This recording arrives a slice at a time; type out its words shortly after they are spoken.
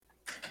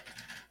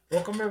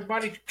Welcome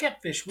everybody to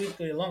Catfish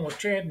Weekly along with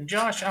Chad and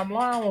Josh. I'm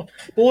Lyle.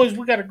 Boys,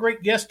 we got a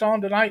great guest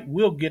on tonight.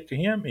 We'll get to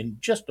him in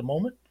just a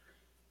moment.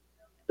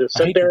 Just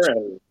I sit hate to there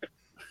and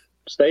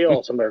stay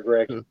awesome there,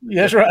 Greg.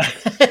 That's right.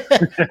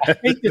 I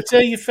hate to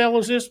tell you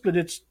fellas this, but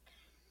it's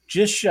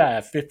just shy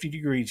of 50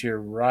 degrees here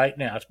right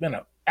now. It's been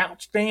an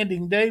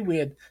outstanding day. We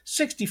had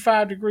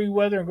 65-degree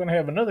weather and going to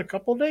have another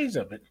couple of days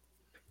of it.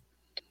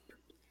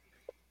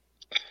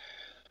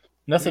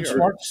 Nothing We are.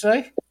 smart to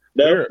say?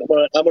 No,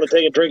 I'm going to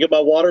take a drink of my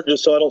water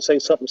just so I don't say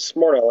something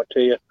smart aleck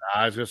to you.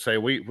 I was just say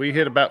we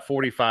hit about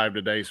 45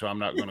 today, so I'm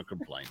not going to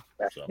complain.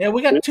 So Yeah,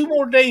 we got 2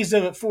 more days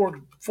of it before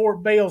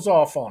it bails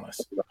off on us.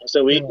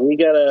 So we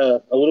got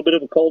a little bit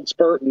of a cold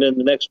spurt, and then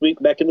the next week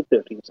back in the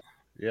 50s.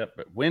 yeah,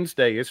 but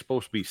Wednesday it's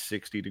supposed to be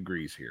 60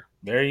 degrees here.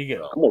 There you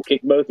go. I'm going to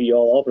kick both of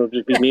y'all off, and it'll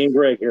just be me and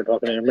Greg here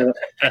talking in a minute.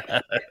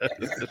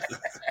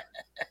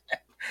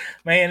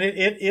 Man,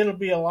 it'll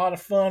be a lot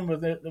of fun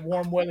when the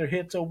warm weather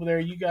hits over there.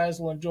 You guys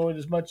will enjoy it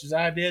as much as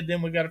I did.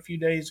 Then we got a few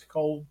days of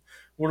cold.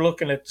 We're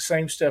looking at the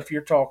same stuff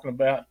you're talking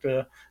about,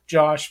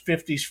 Josh,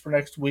 50s for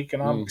next week,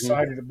 and I'm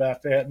excited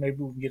about that. Maybe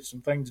we can get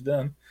some things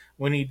done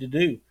we need to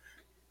do.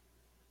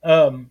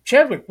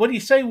 Chadwick, what do you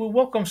say we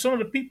welcome some of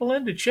the people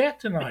into chat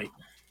tonight?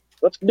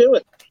 Let's do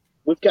it.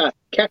 We've got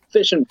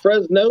Catfishing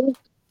Fresno,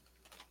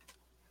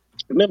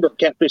 member of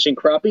Catfishing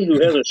Crappie,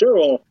 who has a show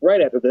on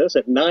right after this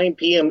at 9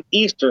 p.m.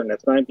 Eastern.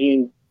 That's 9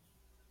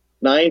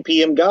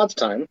 p.m. God's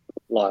time,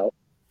 Lyle.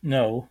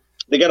 No.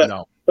 They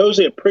got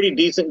supposedly a pretty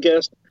decent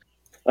guest.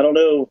 I don't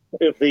know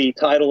if the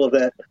title of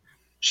that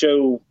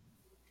show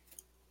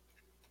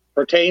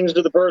pertains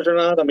to the person or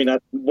not. I mean,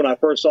 when I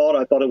first saw it,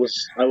 I thought I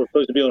was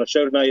supposed to be on a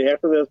show tonight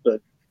after this.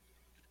 But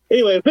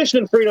anyway, Fishing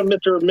and Freedom,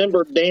 Mr.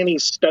 Member Danny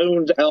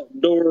Stone's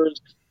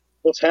Outdoors.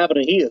 What's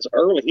happening? He is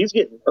early. He's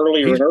getting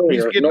earlier and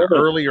earlier. He's getting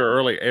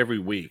early every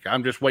week.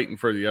 I'm just waiting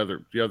for the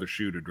other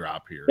shoe to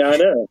drop here. Yeah, I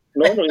know.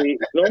 Normally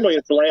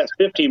it's the last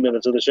 15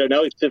 minutes of the show.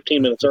 Now he's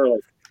 15 minutes early.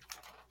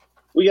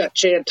 We got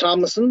Chad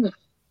Thomason,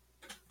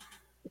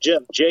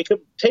 Jeff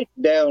Jacob,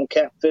 Takedown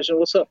Catfishing.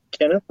 What's up,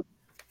 Kenneth?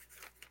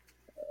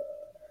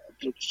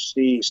 Let's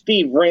see,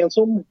 Steve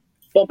Ransom,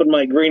 Bumping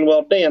Mike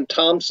Greenwell, Dan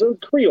Thompson,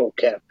 Creole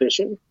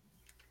Catfishing.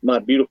 My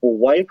beautiful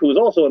wife, who is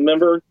also a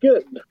member,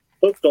 good,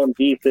 hooked on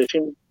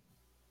D-Fishing.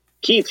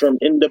 Keith from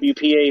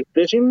NWPA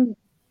Fishing,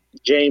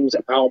 James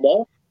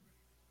Albaugh.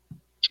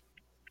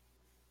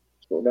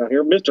 Let's go down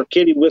here. Mr.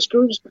 Kitty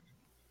Whiskers.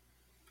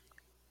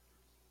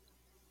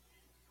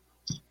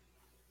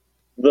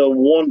 The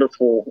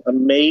wonderful,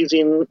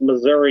 amazing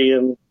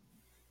Missourian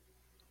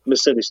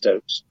Mississippi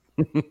Stokes.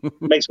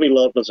 Makes me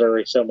love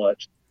Missouri so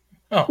much.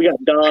 Oh. We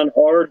got Don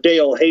R.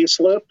 Dale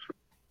Hayslip,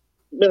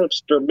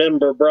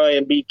 Member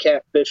Brian B.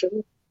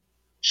 Catfishing,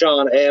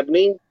 Sean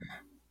Abney,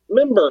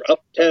 Member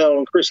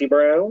Uptown Chrissy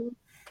Brown.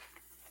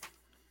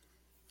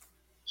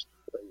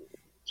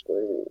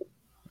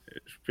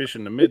 It's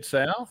Fishing the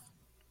Mid-South.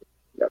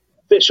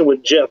 Fishing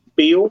with Jeff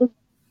Beal.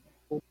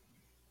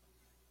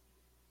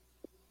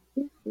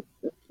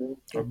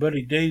 Our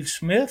buddy Dave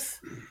Smith.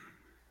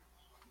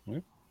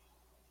 Let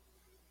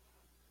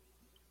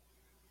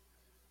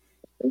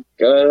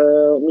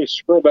me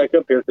scroll back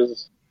up here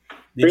because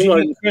Did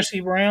you get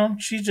Chrissy Brown?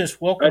 She's just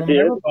welcoming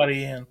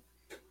everybody in.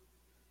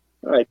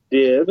 I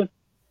did.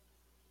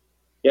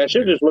 Yeah, I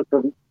should just look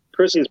for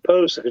Chrissy's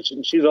post because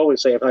she's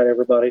always saying hi to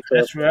everybody. So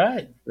that's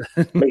right.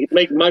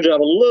 make my job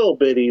a little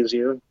bit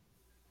easier.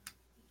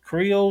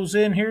 Creole's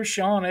in here.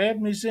 Sean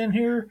Abney's in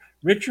here.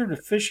 Richard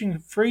of Fishing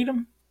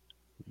Freedom.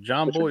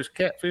 John Boy's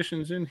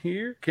Catfishing's in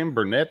here. Kim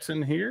Burnett's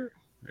in here.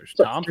 There's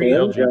Tom from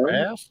LG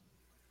Bass.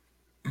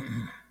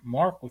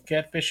 Mark with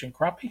Catfish and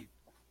Crappie.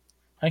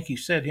 I think you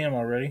said him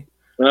already.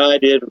 I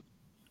did.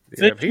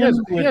 Yeah, he has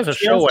a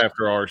show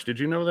after ours. Did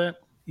you know that?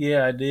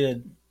 Yeah, I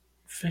did.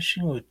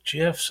 Fishing with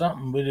Jeff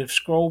something, but it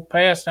scrolled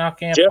past. Now I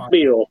can't Jeff find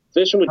Beal.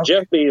 Fishing with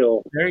Jeff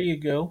Beal. There you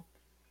go.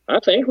 I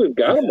think we've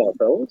got them all,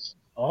 fellas.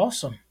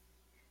 Awesome.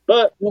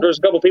 But there's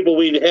a couple people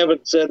we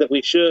haven't said that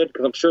we should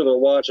because I'm sure they're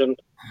watching.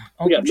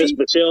 We got Miss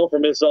Michelle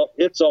from It's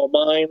All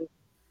Mine,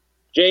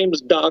 James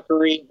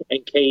Dockery,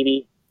 and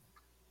Katie.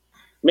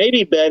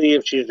 Maybe Betty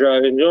if she's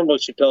driving. Normally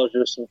she tells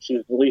you since she's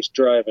at least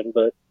driving,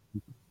 but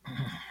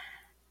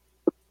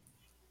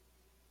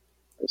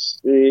let's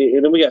see.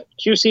 And then we got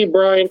QC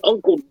Brian,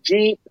 Uncle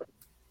Jeep,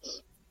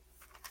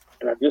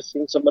 and I've just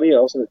seen somebody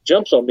else, and it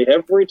jumps on me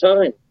every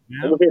time.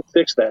 Yeah. I'm going to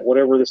fix that,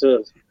 whatever this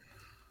is.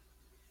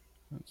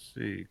 Let's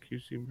see.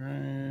 QC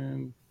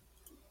Brian.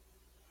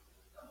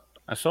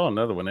 I saw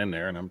another one in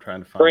there, and I'm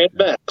trying to find Brant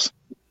Bex.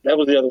 That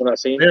was the other one I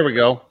seen. There we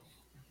go.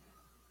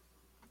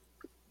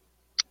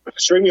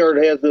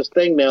 StreamYard has this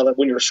thing now that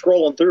when you're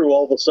scrolling through,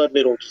 all of a sudden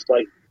it'll just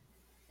like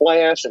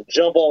flash and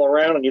jump all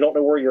around, and you don't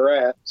know where you're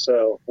at.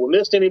 So if we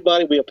missed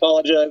anybody, we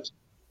apologize.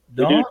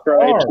 We do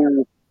try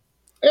to.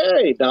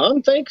 Hey,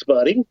 Don, thanks,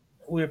 buddy.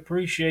 We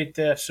appreciate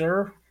that,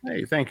 sir.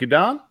 Hey, thank you,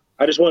 Don.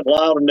 I just want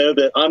Lyle to know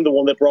that I'm the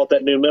one that brought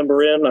that new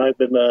member in. I've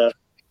been.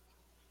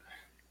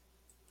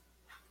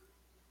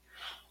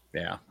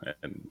 Yeah,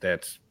 and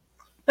that's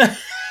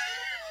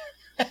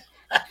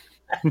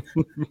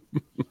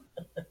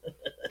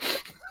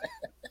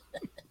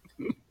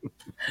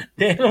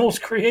Animals,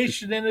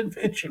 Creation, and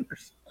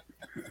Adventures.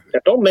 Yeah,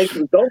 don't make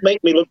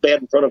me look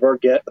bad in front of our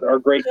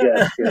great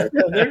guest here.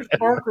 There's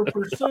Parker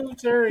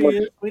Pursuits. There he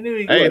is. We knew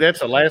he Hey, would. that's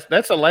the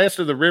last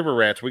of the river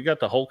rats. We got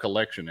the whole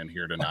collection in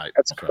here tonight.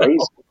 That's crazy.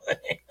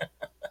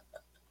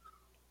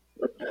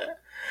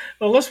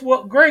 Well,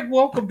 Greg,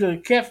 welcome to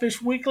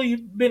Catfish Weekly.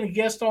 You've been a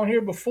guest on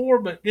here before,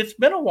 but it's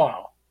been a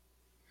while.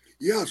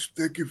 Yes,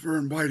 thank you for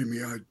inviting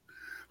me. I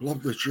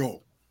love the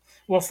show.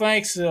 Well,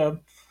 thanks. You've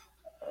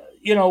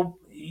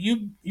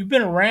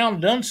been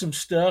around, done some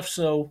stuff,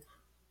 so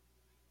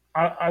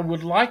I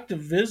would like to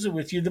visit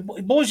with you. The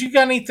boys, you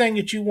got anything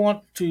that you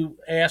want to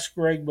ask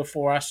Greg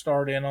before I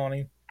start in on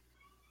him?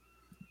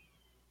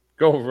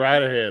 Go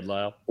right ahead,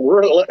 Lyle.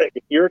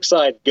 You're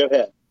excited. Go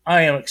ahead.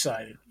 I am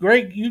excited.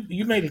 Greg,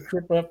 you made a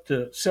trip up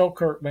to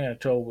Selkirk,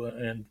 Manitoba,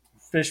 and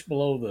fished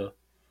below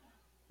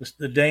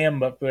the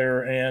dam up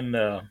there, and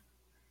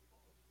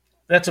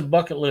that's a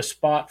bucket list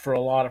spot for a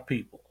lot of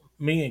people,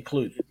 me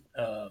included.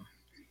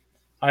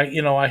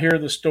 I hear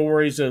the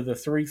stories of the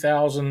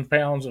 3,000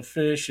 pounds of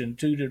fish in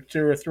 2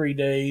 or 3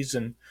 days,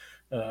 and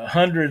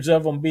hundreds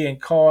of them being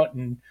caught,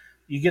 and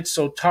you get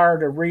so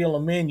tired of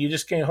reeling them in, you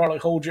just can't hardly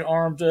hold your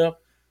arms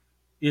up.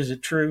 Is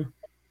it true?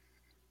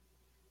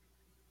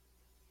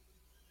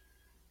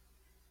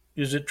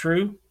 Is it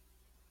true?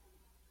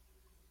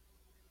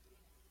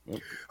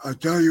 I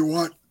tell you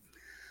what,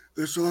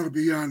 this ought to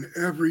be on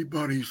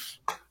everybody's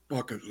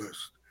bucket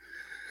list.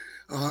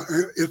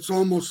 It's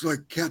almost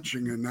like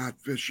catching and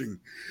not fishing.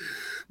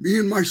 Me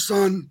and my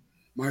son,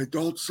 my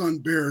adult son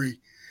Barry,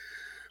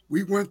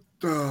 we went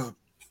up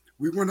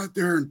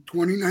there in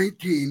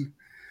 2019.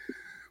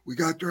 We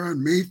got there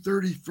on May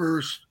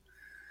 31st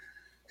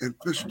and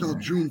fished till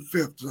June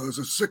 5th. So it was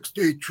a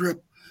 6-day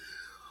trip.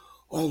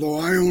 Although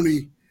I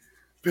only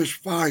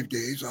fished 5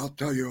 days, I'll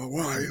tell you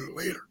why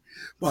later.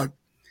 But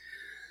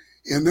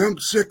in them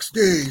 6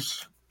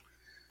 days,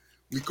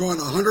 we caught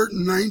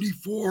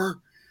 194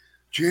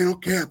 channel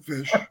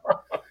catfish,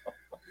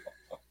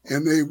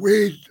 and they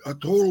weighed a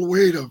total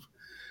weight of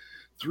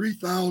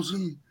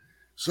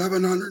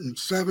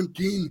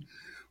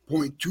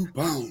 3,717.2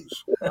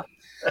 pounds.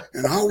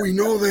 And how we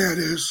know that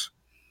is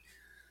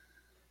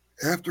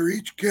after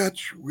each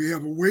catch, we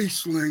have a weigh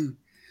sling,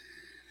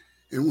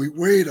 and we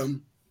weighed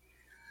them,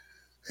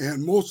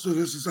 and most of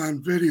this is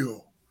on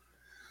video.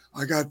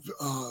 I got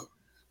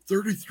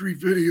 33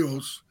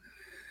 videos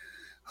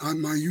on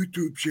my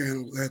YouTube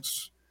channel.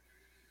 That's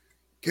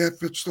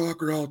Catfish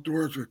Stalker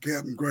Outdoors with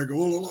Captain Greg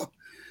Olola.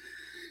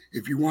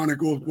 If you want to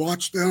go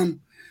watch them,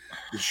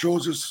 it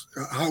shows us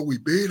how we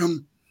bait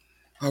them,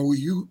 how we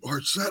use our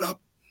setup.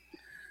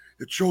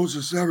 It shows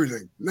us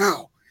everything.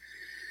 Now,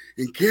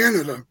 in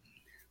Canada,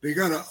 they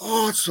got an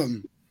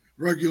awesome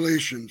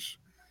regulations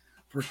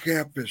for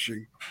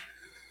catfishing.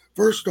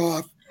 First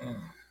off,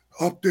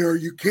 up there,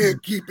 you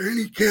can't keep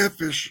any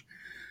catfish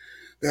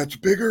that's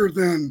bigger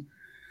than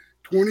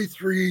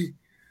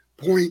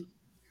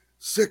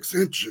 23.6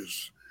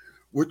 inches,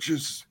 which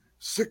is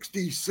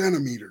 60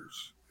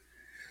 centimeters.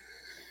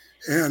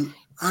 And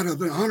out of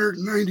the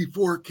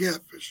 194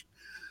 catfish,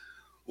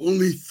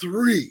 only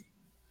 3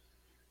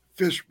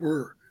 fish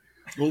were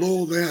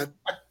below that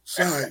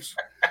size.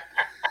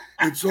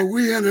 And so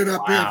we ended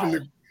up having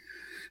to,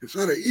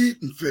 instead of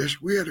eating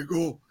fish, we had to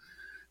go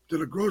to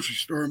the grocery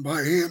store and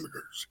buy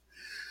hamburgers.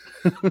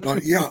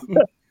 But yeah,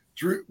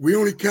 we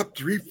only kept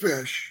 3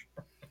 fish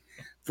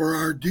for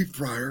our deep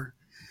fryer.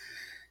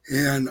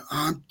 And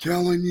I'm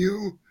telling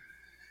you,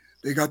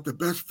 they got the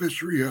best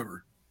fishery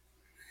ever.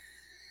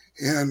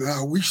 And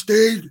we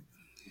stayed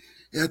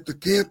at the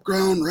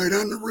campground right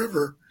on the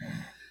river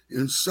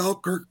in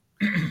Selkirk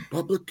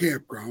Public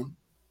Campground.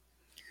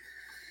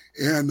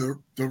 And the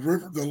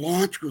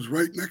launch was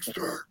right next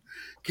to our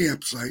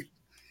campsite.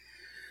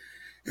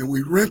 And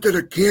we rented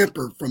a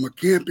camper from a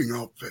camping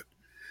outfit.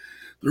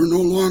 They're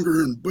no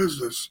longer in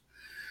business,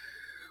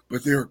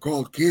 but they are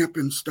called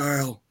Camping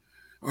Style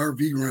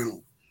RV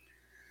Rental.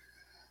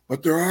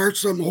 But there are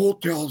some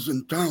hotels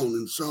in town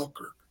in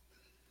Selkirk.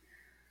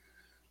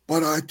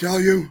 But I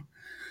tell you,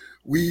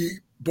 we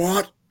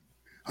bought,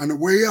 on the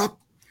way up,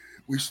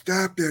 we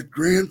stopped at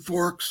Grand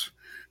Forks,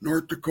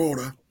 North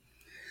Dakota,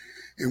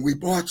 and we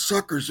bought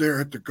suckers there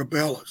at the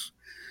Cabela's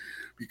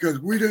because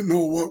we didn't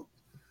know what,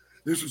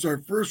 this was our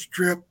first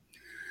trip.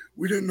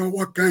 We didn't know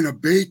what kind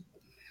of bait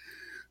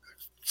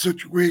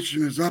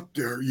situation is up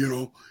there, you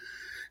know,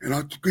 and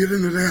I'll get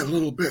into that a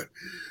little bit.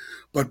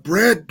 But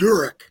Brad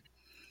Durick,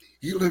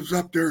 he lives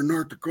up there in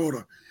North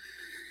Dakota.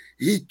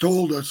 He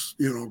told us,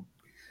 you know,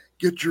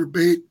 get your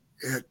bait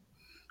at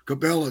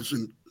Cabela's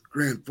in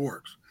Grand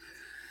Forks.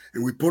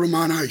 And we put them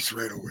on ice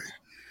right away.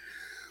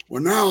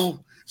 Well,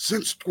 now,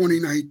 since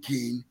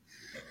 2019,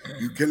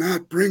 you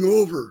cannot bring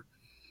over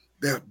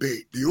that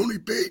bait. The only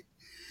bait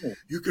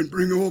you can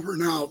bring over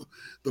now,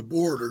 the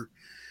border,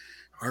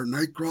 are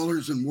night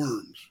crawlers and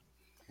worms.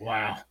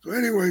 Wow. So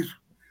anyways,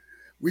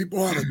 we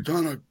bought a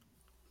ton of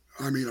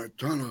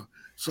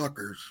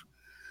suckers,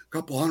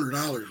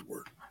 $200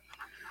 worth.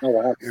 Oh,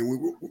 wow.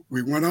 And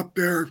we went up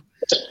there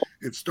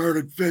and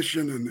started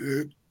fishing,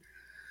 and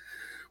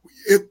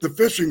the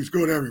fishing's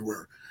good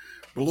everywhere.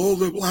 Below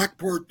the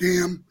Lockport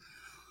Dam,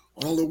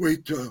 all the way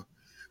to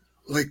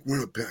Lake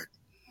Winnipeg.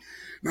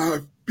 Now,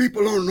 if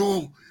people don't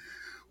know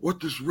what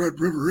this Red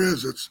River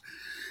is,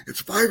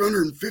 it's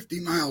 550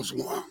 miles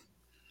long.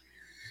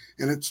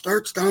 And it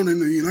starts down in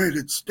the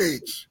United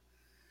States,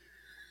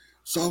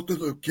 south of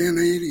the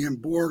Canadian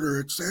border.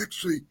 It's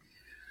actually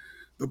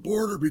the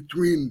border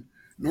between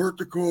North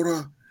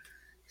Dakota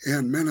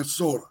and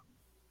Minnesota,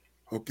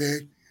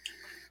 okay?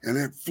 And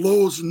it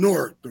flows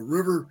north. The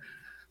river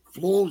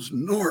flows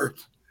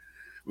north,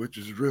 which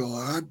is real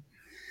odd.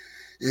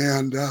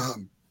 And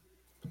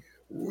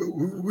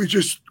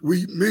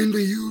we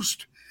mainly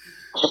used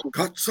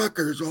cut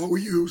suckers. All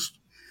we used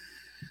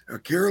a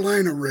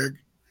Carolina rig.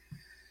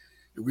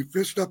 We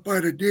fished up by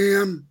the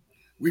dam.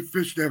 We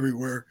fished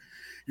everywhere.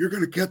 You're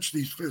going to catch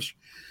these fish.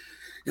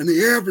 And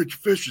the average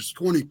fish is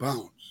 20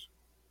 pounds.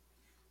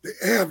 The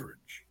average.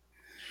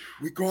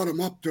 We caught them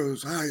up to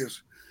as high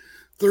as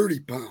 30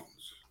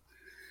 pounds.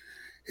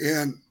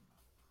 And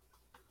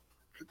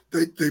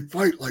they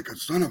fight like a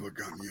son of a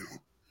gun, you know.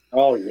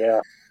 Oh,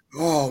 yeah.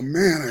 Oh,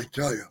 man, I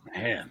tell you.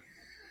 Man.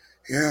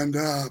 And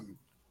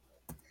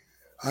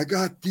I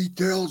got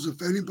details.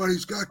 If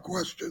anybody's got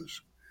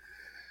questions,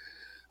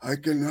 I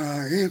can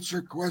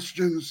answer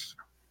questions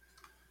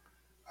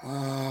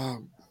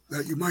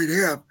that you might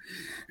have.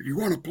 If you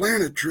want to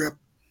plan a trip,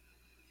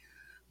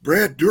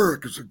 Brad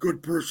Durick is a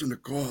good person to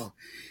call.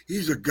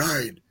 He's a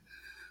guide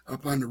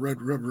up on the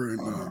Red River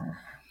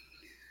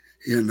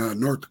in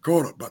North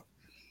Dakota. But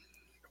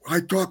I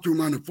talked to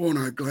him on the phone.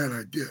 I'm glad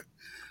I did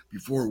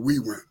before we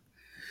went.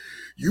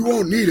 You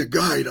won't need a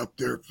guide up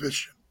there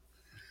fishing.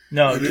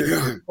 No,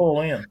 you're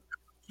full in.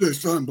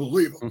 It's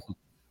unbelievable.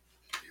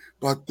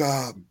 But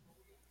on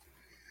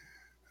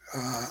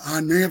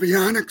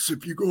Navionics,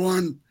 if you go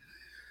on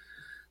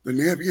the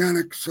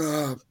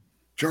Navionics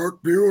chart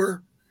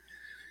viewer,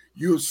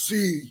 you'll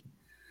see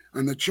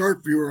on the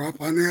chart viewer up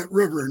on that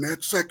river in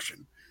that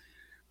section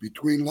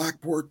between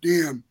Lockport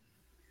Dam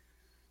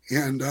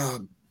and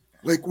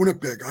Lake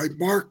Winnipeg. I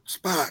marked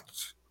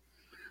spots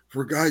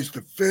for guys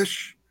to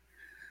fish.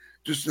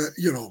 Just that,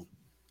 you know,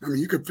 I mean,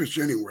 you can fish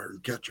anywhere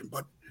and catch them,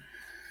 but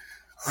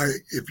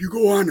if you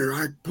go on there,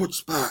 I put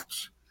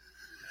spots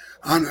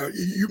on.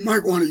 You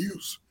might want to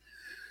use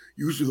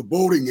the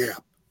boating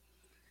app.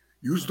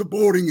 Use the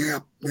boating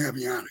app,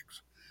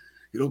 Navionics.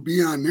 It'll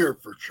be on there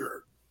for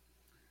sure.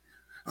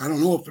 I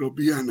don't know if it'll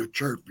be on the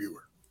chart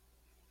viewer.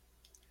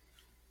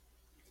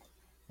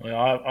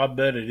 Well, I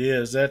bet it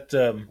is. That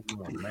Oh,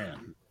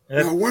 man.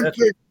 Now, one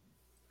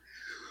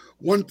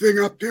thing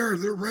up there,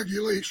 the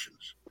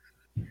regulations.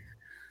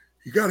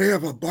 You got to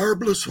have a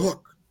barbless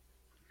hook,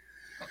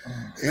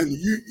 and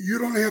you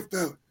don't have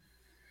to.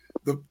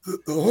 The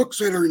hooks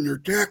that are in your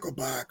tackle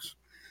box,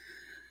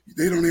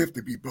 they don't have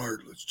to be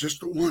barbless. Just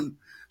the one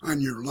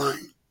on your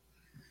line,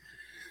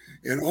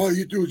 and all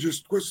you do is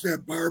just twist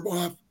that barb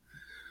off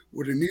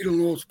with a needle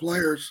nose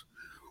pliers,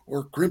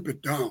 or crimp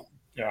it down.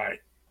 All right.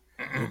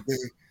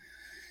 Okay,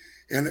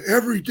 and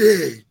every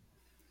day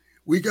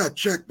we got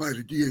checked by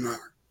the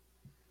DNR,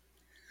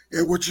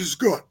 and which is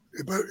good.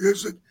 But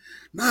is it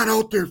not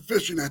out there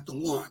fishing at the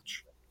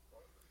launch?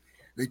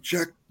 They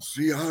check,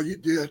 see how you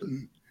did,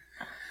 and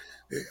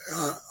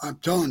I'm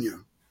telling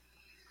you,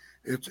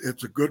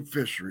 it's a good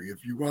fishery.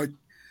 If you like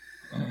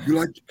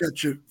to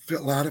catch a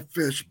lot of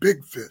fish,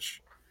 big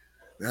fish,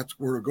 that's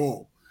where to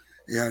go.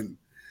 And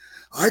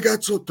I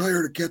got so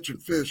tired of catching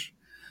fish,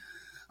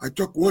 I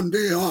took one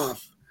day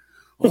off.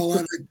 All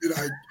I did,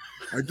 I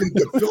did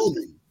the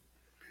filming.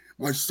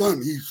 My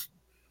son, he's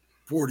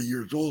 40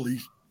 years old.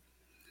 He's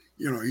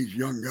a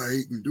young guy.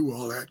 He can do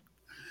all that.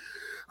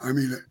 I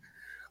mean,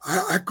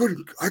 I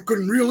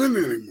couldn't reel in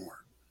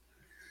anymore,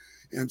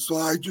 and so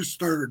I just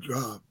started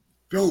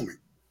filming.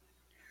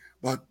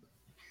 But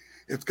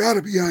it's got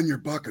to be on your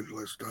bucket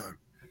list.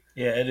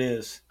 Yeah, it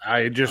is.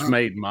 I just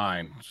made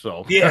mine,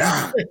 so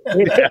yeah.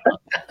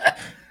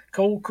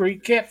 Cold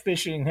Creek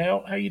catfishing.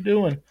 How you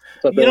doing?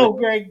 You know,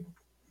 Greg,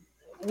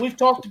 we've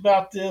talked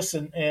about this,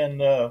 and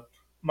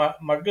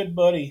my good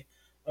buddy.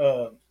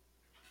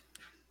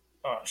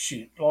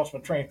 Lost my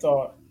train of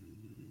thought.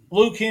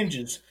 Luke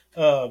Hinges.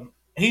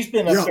 He's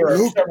been up there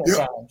several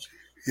times.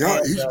 Yeah,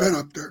 and he's been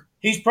up there.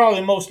 He's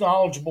probably the most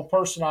knowledgeable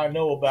person I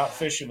know about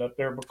fishing up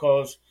there,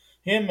 because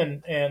him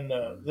and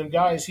the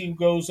guys he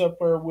goes up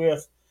there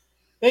with,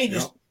 they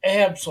just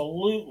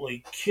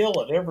absolutely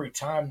kill it every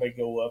time they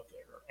go up there.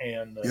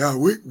 And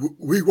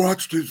we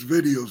watched his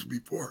videos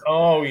before.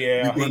 Oh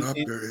yeah, we went up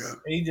there. Yeah,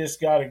 he just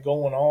got it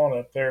going on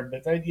up there.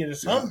 But they get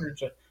us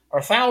hundreds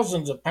or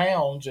thousands of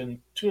pounds in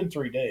 2 and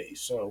 3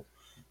 days. So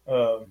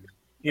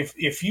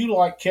if you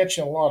like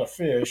catching a lot of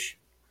fish,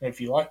 if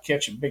you like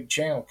catching big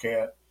channel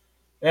cat,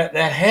 that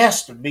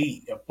has to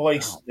be a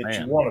place that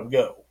you want to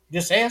go.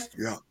 Just has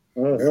to. Yeah,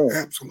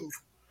 absolutely.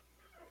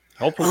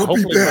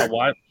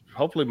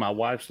 Hopefully my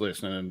wife's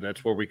listening, and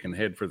that's where we can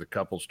head for the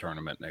couples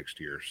tournament next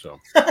year. So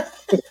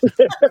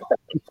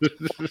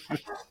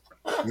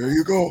there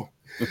you go.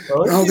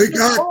 Now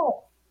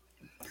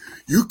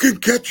you can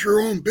catch your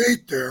own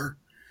bait there,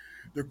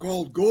 They're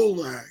called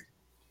goldeye.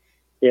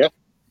 Yeah.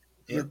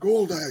 They're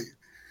goldeye.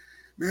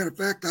 Matter of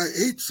fact, I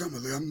ate some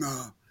of them.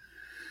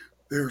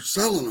 They're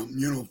selling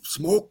them,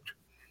 smoked.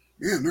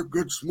 Man, they're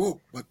good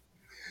smoke, but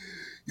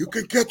you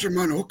can catch them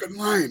on hook and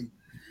line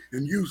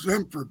and use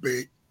them for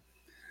bait.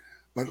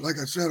 But like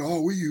I said,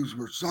 all we used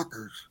were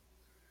suckers.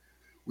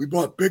 We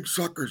bought big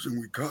suckers and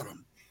we cut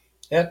them.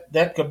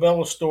 That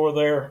Cabela store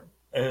there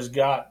has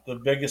got the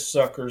biggest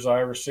suckers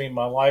I ever seen in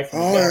my life.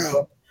 And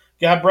Oh,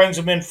 guy brings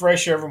them in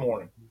fresh every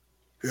morning.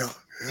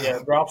 yeah.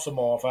 Drops them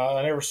off.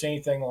 I never seen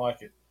anything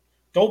like it.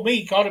 Told me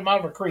he caught him out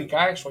of a creek.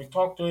 I actually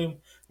talked to him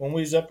when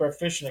we was up there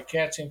fishing at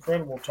Cat's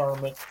Incredible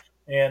tournament,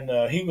 and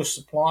he was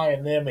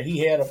supplying them, and he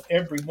had them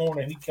every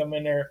morning. He'd come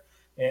in there,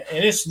 and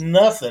it's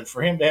nothing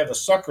for him to have a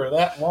sucker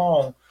that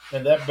long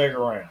and that big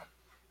around.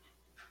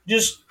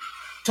 Just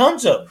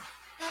tons of them.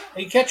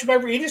 He catch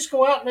them he just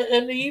go out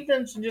in the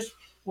evenings and just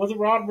with a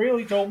rod and reel.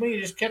 He told me he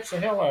just catch the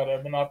hell out of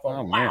them, and I thought,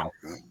 Oh man. wow,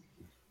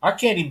 I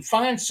can't even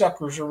find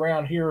suckers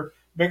around here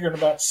bigger than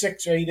about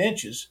 6 or 8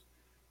 inches.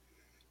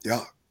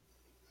 Yeah.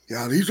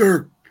 Yeah,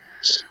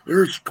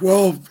 there's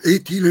 12,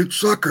 18-inch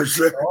suckers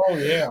there. Oh,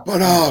 yeah.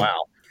 But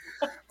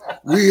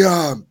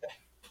Wow.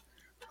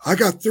 I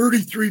got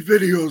 33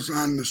 videos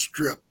on the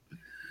strip,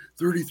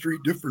 33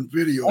 different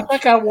videos. I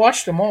think I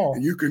watched them all.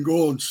 And you can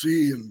go and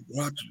see and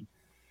watch them.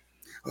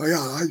 Oh,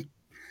 yeah,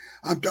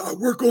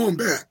 we're going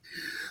back.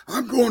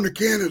 I'm going to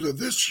Canada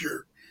this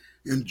year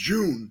in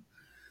June,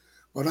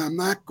 but I'm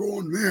not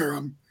going there.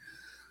 I'm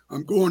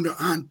going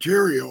to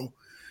Ontario.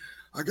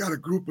 I got a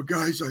group of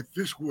guys I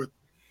fish with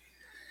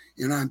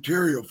in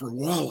Ontario for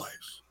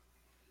walleyes.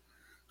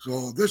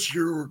 So this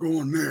year we're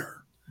going there.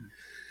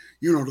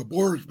 The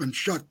border's been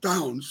shut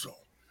down, so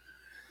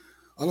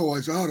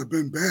otherwise I would have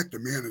been back to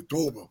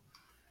Manitoba.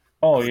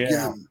 Oh, yeah.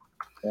 Again.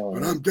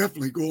 But I'm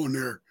definitely going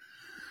there.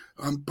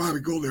 I'm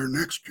probably go there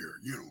next year,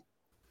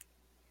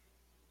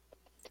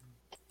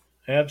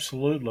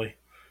 Absolutely.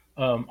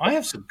 I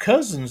have some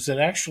cousins that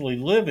actually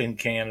live in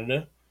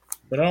Canada,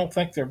 but I don't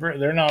think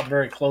they're not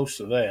very close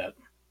to that.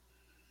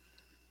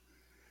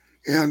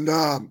 And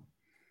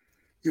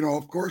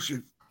of course,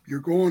 if you're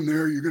going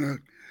there, you're gonna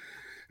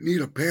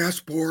need a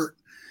passport,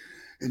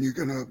 and you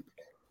get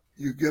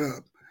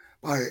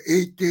buy an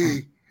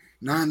 8-day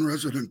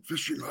non-resident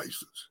fishing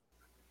license.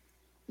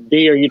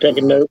 D, are you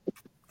taking note?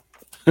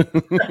 What's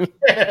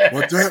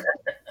that?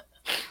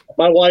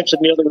 My wife's in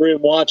the other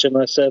room watching. I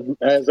was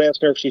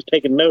asking her if she's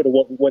taking note of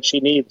what she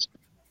needs.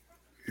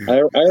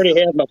 I already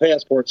have my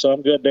passport, so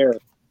I'm good there.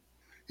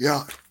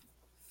 Yeah.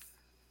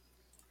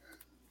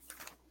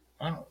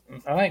 I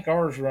think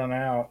ours run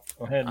out.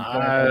 Go ahead and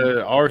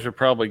ours are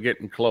probably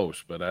getting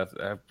close, but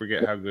I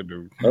forget how good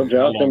they're, Oh, Josh,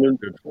 how long they're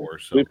good for.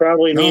 So we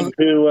probably need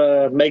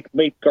to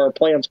make our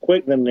plans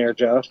quick then there,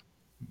 Josh.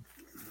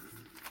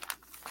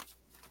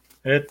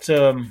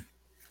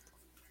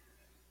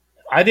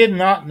 I did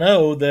not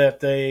know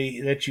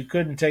that you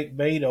couldn't take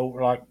bait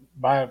over, like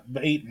buy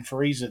bait and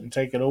freeze it and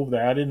take it over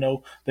there. I didn't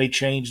know they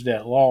changed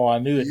that law. I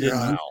knew it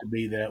didn't used to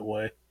be that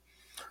way.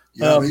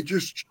 Yeah, they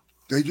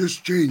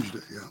just changed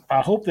it. Yeah.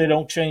 I hope they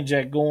don't change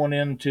that going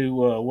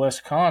into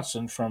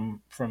Wisconsin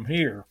from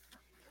here,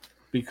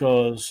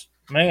 because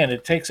man,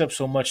 it takes up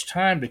so much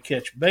time to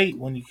catch bait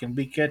when you can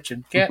be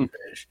catching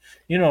catfish.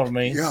 You know what I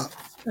mean? Yeah.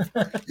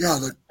 Yeah.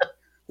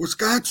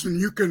 Wisconsin,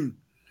 you can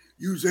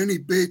use any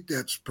bait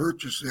that's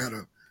purchased at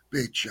a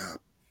bait shop,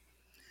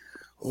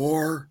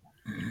 or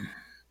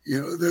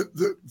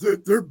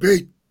their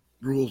bait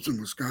rules in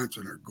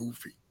Wisconsin are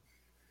goofy.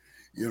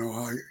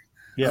 I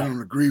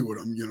don't agree with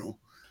them.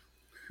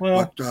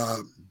 Well,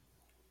 but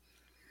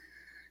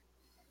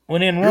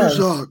when in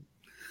Rome,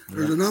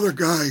 there's another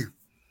guy.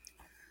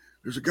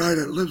 There's a guy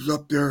that lives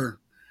up there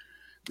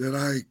that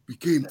I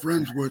became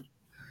friends with.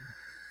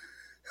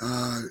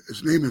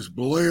 His name is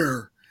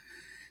Blair,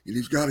 and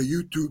he's got a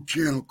YouTube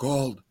channel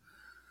called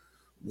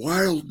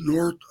Wild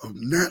North of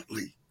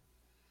Netley.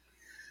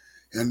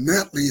 And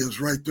Netley is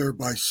right there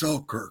by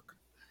Selkirk.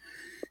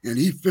 And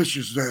he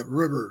fishes that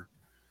river,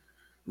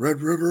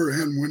 Red River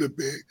and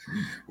Winnipeg,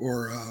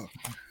 or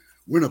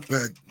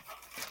Winnipeg.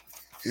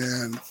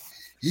 And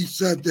he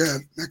said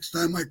that next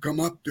time I come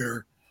up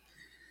there,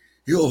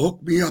 he'll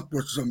hook me up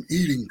with some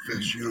eating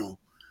fish,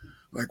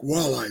 like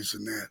walleyes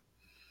and that,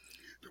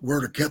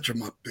 where to catch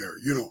them up there,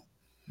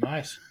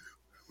 Nice.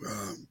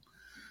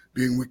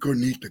 Being we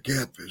couldn't eat the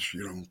catfish,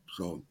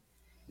 so.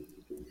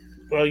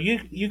 Well, you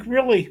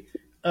really,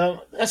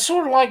 that's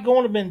sort of like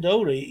going to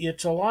Mendota.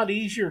 It's a lot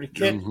easier to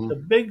catch the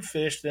big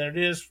fish than it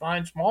is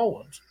find small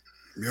ones.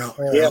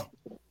 Yeah.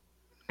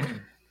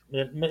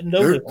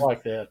 Mendota's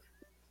like that.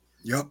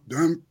 Yep.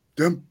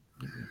 Them.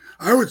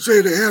 I would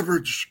say the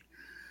average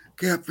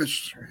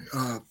catfish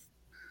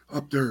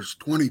up there is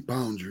 20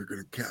 pounds you're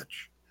going to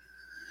catch.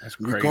 That's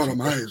we crazy. caught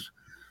them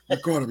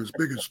as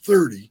big as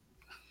 30,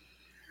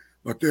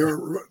 but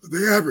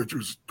the average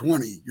was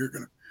 20.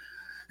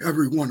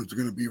 Every one is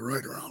going to be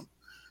right around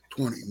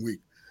 20. We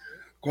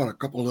caught a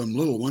couple of them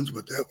little ones,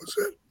 but that was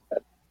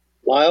it.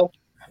 Lyle?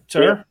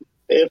 Sir?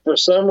 If for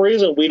some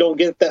reason we don't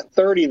get that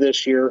 30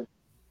 this year,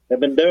 at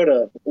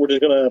Mendota, we're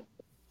just going to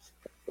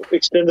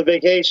extend the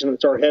vacation and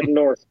start heading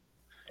north.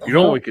 You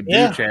know what we could do,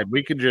 Yeah. Chad?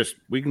 We can just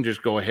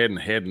go ahead and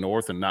head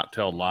north and not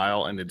tell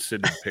Lyle, and then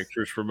send him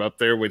pictures from up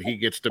there when he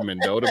gets to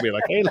Mendota. Be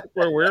like, hey, look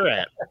where we're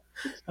at.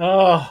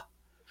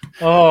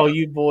 Oh,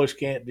 you boys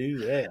can't do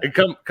that.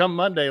 And come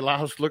Monday,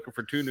 Lyle's looking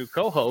for 2 new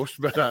co-hosts,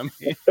 but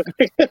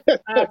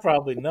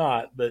Probably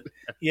not. But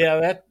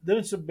yeah,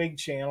 that's a big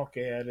channel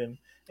cat,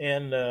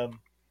 and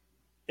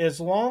as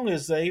long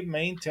as they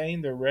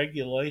maintain their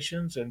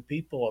regulations and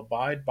people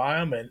abide by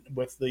them, and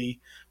with the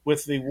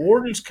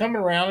wardens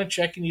coming around and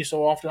checking you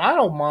so often, I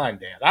don't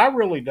mind that. I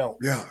really don't.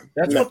 Yeah.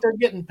 That's what they're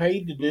getting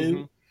paid to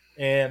do,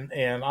 and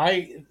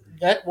I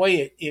that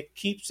way it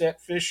keeps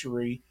that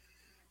fishery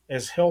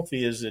as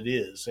healthy as it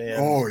is.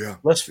 And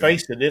let's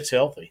face it, it's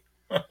healthy.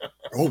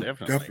 Oh,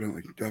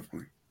 definitely.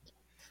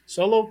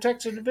 Solo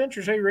Texas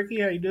Adventures. Hey,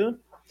 Ricky, how you doing?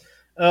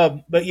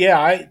 But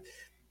yeah,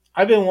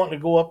 I've been wanting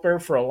to go up there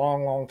for a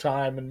long, long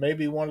time, and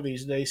maybe one of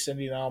these days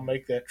Cindy and I'll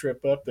make that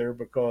trip up there,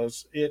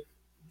 because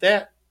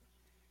that's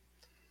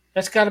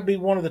got to be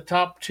one of the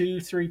top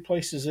 2-3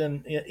 places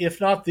in,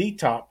 if not the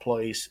top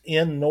place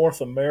in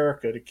North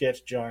America to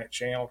catch giant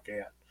channel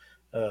cat.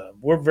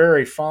 We're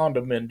very fond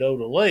of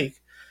Mendota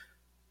Lake,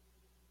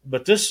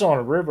 but this is on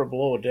a river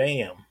below a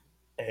dam,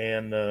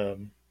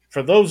 and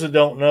for those that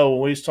don't know,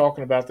 we was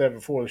talking about that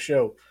before the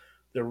show.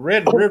 The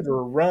Red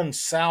River runs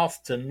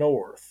south to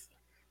north.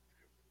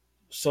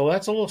 So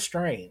that's a little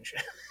strange.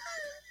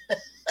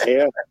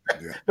 Yeah.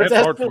 But that's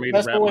hard for me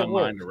to wrap my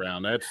mind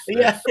around. That's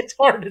it's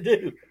hard to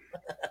do.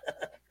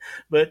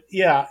 But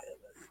yeah,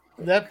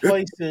 that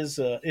place is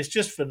it's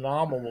just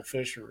phenomenal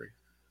fishery.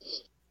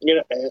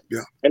 And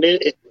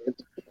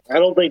I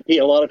don't think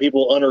a lot of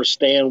people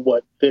understand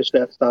what fish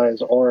that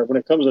size are when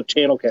it comes to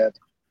channel cats.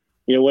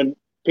 When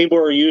people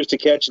are used to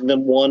catching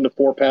them 1 to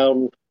 4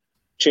 pound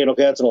channel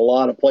cats in a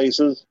lot of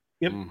places.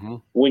 Yep. Mm-hmm.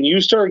 When you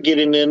start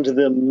getting into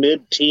the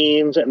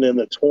mid-teens and then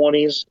the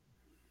 20s,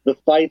 the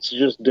fight's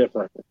just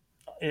different.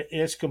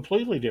 It's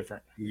completely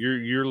different.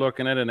 You're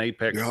looking at an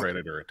apex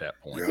predator at that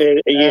point.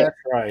 That's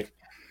right.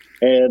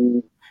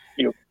 And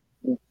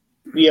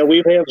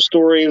we've had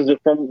stories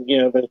from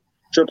the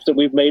trips that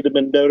we've made to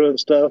Mendota and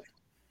stuff,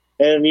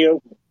 and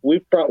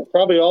we've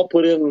probably all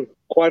put in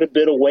quite a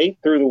bit of weight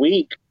through the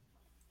week,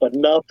 but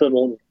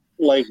nothing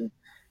like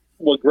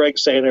what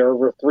Greg's saying. There are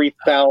over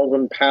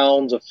 3,000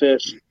 pounds of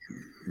fish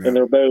in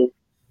their boat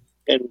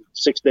in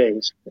 6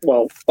 days.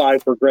 Well,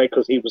 5 for Greg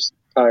because he was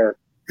tired.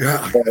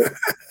 Yeah. But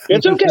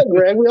it's okay,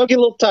 Greg. We all get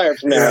a little tired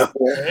from now.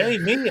 Hey,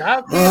 me,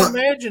 I can't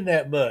imagine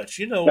that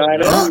much. I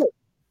know.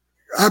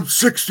 I'm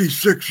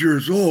 66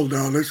 years old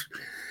now.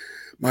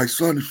 My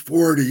son's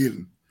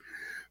 40,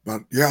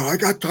 but I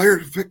got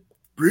tired of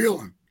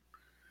reeling.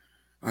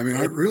 I mean,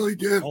 I really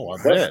did. Oh,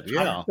 I bet,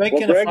 yeah. I'm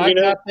thinking Greg, if I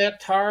got that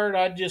tired,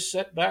 I'd just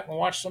sit back and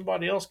watch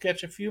somebody else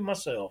catch a few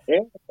myself. Yeah,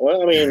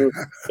 well, I mean,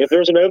 if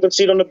there's an open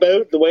seat on the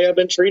boat, the way I've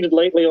been treated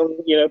lately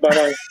by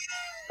my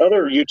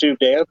other YouTube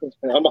dads,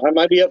 I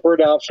might be up for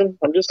adoption.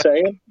 I'm just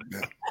saying.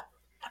 Yeah.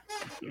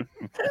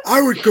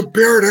 I would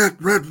compare that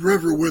Red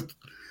River with,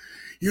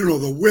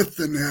 the width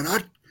in that.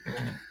 I'd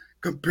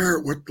compare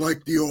it with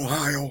like the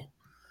Ohio,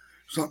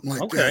 something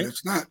like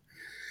that.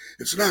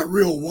 It's not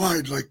real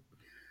wide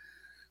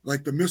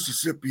like the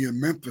Mississippi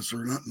and Memphis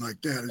or nothing like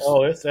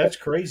that. That's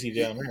crazy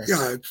down there.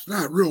 Yeah, it's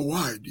not real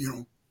wide,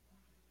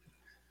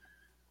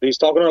 He's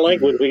talking our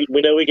language.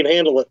 We know we can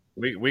handle it.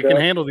 We can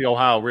handle the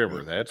Ohio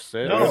River. That's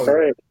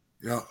right.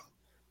 Yeah.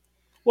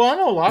 Well, I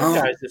know a lot of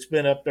guys that's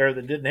been up there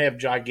that didn't have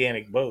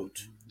gigantic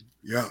boats.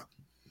 Yeah.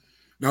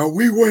 Now,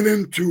 we went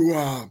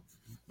into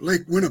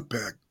Lake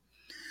Winnipeg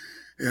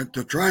and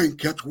to try and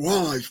catch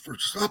walleyes for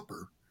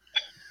supper.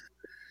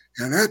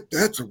 And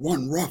that's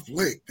one rough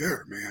lake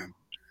there, man.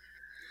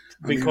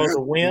 Because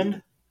of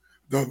wind?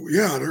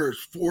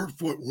 There's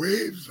 4-foot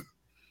waves.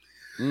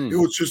 It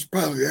was just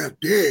probably that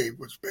day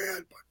was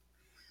bad,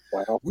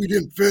 but we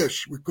didn't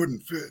fish. We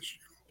couldn't fish.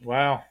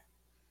 Wow.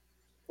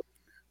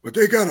 But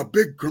they got a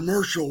big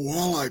commercial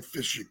walleye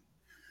fishing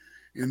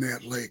in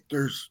that lake.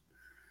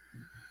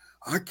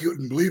 I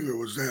couldn't believe it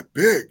was that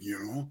big,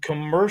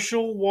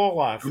 Commercial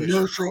walleye fishing.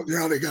 Commercial,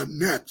 they got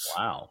nets.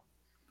 Wow.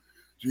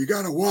 So you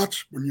got to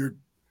watch when you're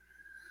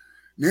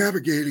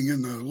navigating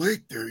in the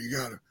lake there. You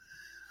got to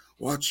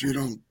watch you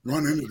don't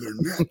run into their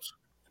nets,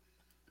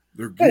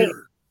 their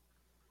gear.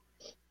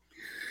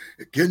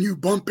 Can you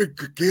bump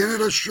into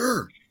Canada?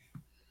 Sure.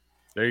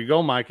 There you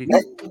go, Mikey.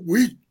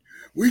 We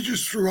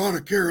just threw out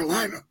a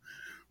Carolina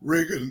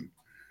rig, and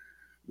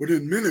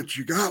within minutes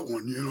you got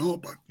one,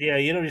 But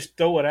just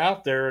throw it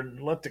out there and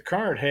let the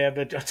current have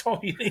it. That's all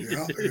you need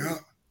to do. Yeah.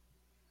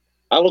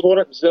 I was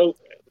wondering, so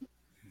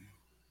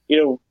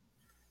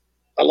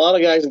a lot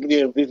of guys,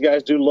 these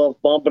guys do love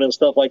bumping and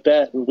stuff like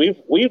that, and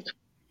we've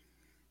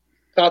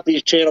caught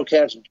these channel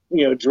cats,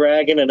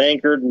 dragging and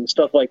anchored and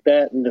stuff like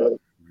that, and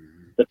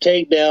the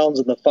takedowns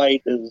and the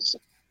fight is,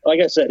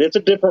 like I said, it's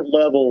a different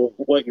level of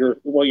what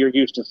you're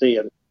used to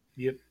seeing.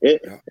 Yep. I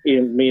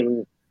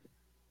mean,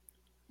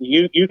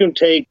 you can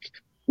take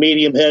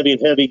medium, heavy,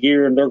 and heavy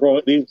gear, and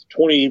these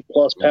 20+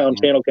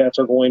 pound channel cats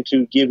are going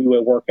to give you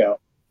a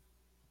workout.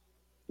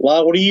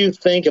 Lyle, what do you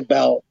think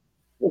about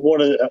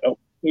because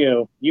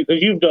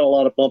you've done a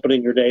lot of bumping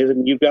in your days,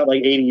 and you've got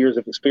like 80 years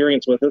of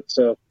experience with it.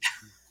 So,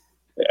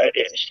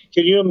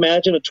 can you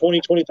imagine a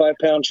 25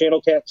 pound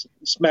channel cat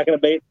smacking a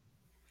bait?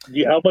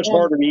 How much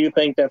harder do you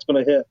think that's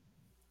going to hit?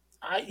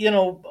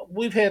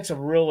 We've had some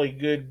really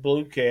good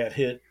blue cat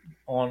hit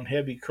on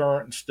heavy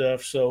current and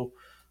stuff, so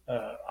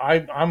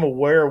I'm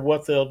aware of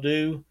what they'll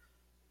do.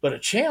 But a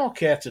channel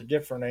cat's a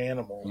different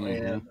animal,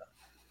 and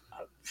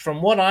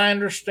from what I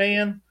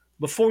understand,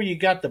 before you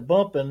got the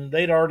bumping,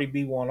 they'd already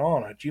be one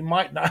on it. You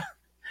might not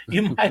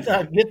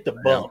get the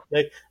bump.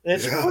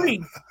 It's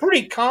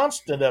pretty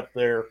constant up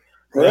there.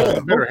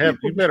 You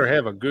better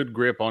have a good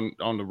grip on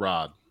the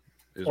rod.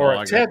 Or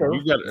a tether.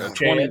 You got a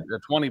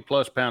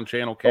 20+ pound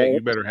channel cat. You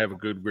better have a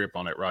good grip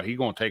on that rod. He's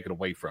going to take it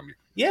away from you.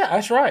 Yeah,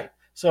 that's right.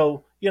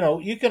 So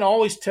you can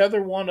always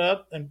tether one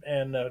up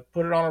and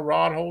put it on a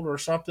rod holder or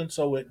something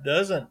so it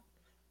doesn't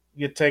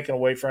get taken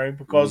away from you.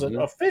 Because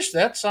a fish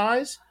that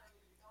size,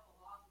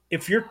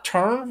 if you're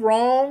turned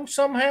wrong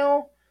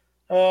somehow,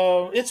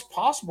 it's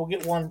possible to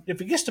get one.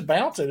 If it gets to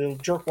bounce it'll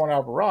jerk one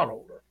out of a rod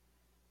holder.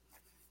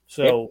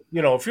 So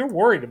if you're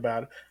worried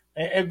about it.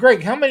 And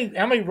Greg, how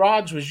many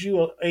rods was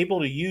you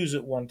able to use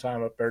at one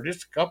time up there?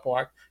 Just a couple.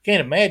 I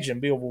can't imagine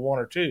be over one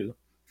or two.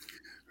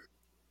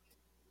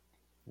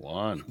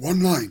 One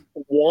line.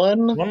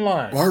 One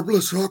line.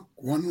 Barbless hook,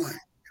 one line.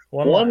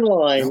 One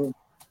line. Yep.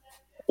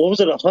 What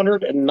was it?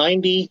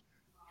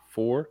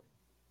 194.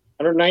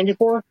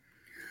 194.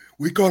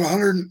 We caught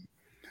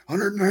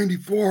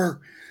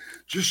 194,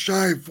 just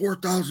shy of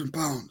 4,000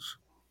 pounds.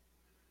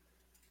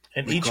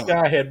 And each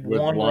guy had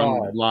one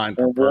rod. Line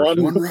per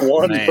person. One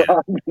rod.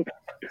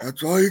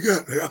 That's all you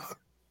got. Yeah.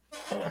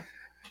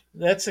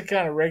 That's the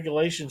kind of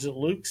regulations that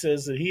Luke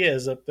says that he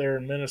has up there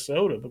in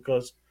Minnesota,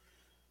 because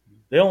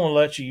they only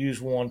let you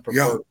use one per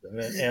person.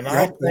 And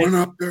I think one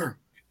up there.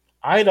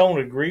 I don't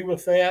agree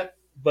with that,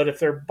 but if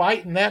they're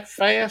biting that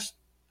fast,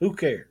 who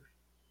cares?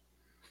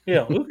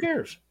 Who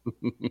cares?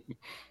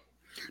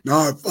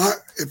 Now,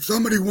 if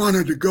somebody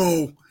wanted to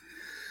go,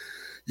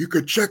 you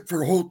could check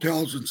for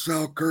hotels in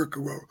Selkirk.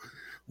 Well,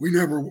 we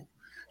never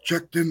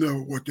checked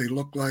into what they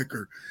look like,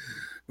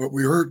 but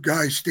we heard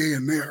guys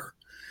staying there.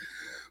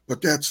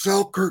 But that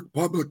Selkirk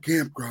public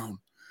campground,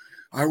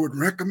 I would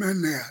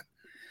recommend that.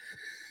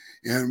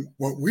 And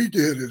what we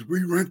did is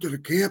we rented a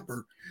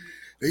camper.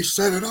 They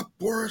set it up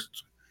for us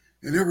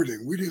and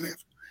everything. We didn't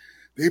have.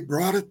 They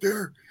brought it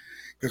there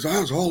because I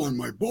was hauling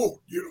my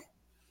boat,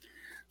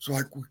 So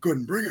we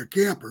couldn't bring a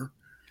camper.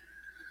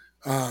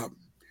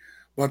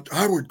 But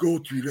I would go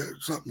through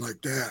something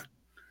like that.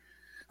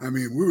 I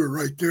mean, we were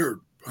right there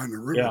on the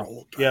river the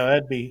whole time. Yeah,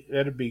 that'd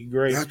be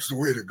great. That's the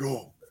way to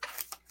go.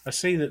 I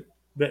see that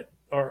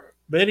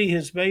Betty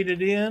has made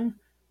it in,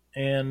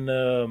 and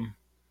Dieter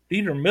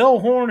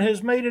Milhorn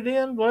has made it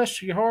in.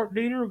 Bless your heart,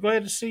 Dieter.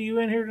 Glad to see you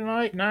in here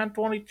tonight.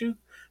 922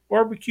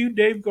 Barbecue,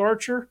 Dave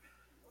Garcher.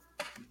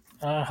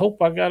 I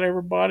hope I got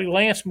everybody.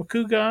 Lance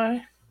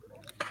McCouguy,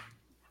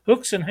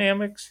 Hooks and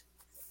Hammocks,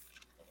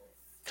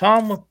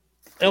 Tom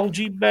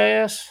LG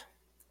Bass.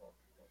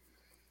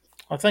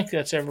 I think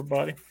that's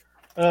everybody.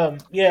 You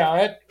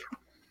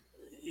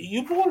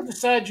boys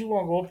decide you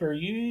want to go up here.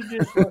 You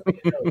just let me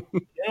know.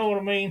 You know what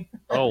I mean?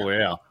 Oh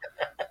yeah.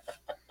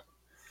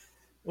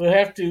 We'll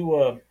have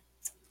to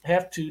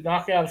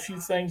knock out a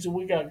few things that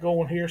we got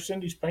going here.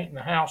 Cindy's painting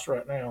the house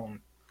right now,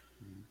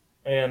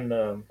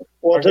 and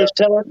just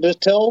tell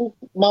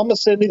Mama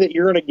Cindy that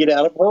you're going to get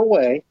out of her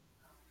way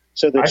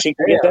so that she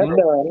can get that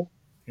done.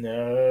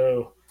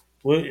 No,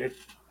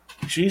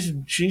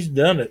 she's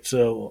done it.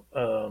 So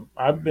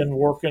I've been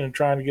working and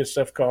trying to get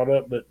stuff caught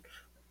up, but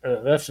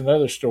that's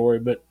another story.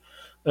 But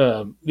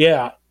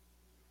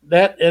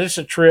that is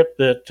a trip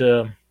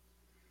that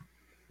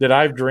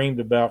I've dreamed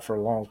about for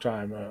a long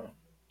time.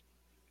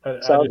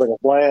 Sounds like a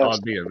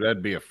blast.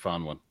 That'd be a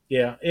fun one.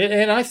 Yeah,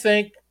 and I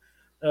think,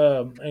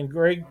 and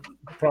Greg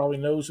probably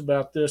knows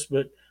about this,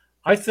 but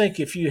I think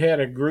if you had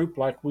a group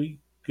like we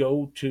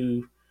go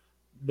to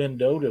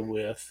Mendota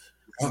with,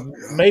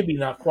 maybe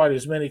not quite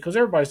as many, because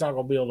everybody's not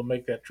going to be able to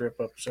make that trip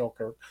up to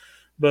Selkirk.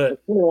 But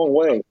it's a long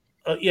way.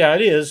 Yeah,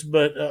 it is.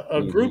 But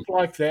a group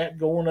like that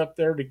going up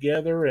there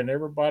together, and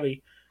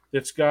everybody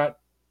that's got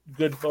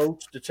good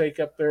boats to take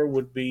up there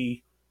would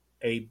be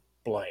a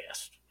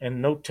blast.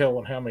 And no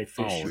telling how many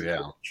fish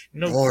catch.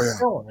 No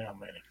telling how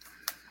many.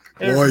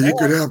 Boy,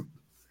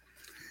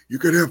 you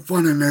could have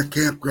fun in that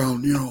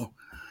campground,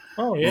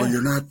 Oh yeah. Where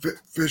you're not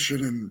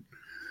fishing and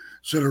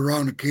sit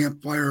around a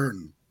campfire,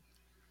 and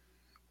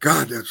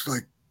God, that's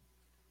like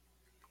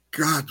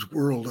God's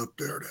world up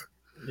there.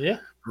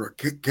 For a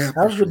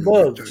camper. How's the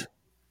bugs?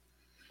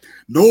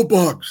 No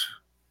bugs.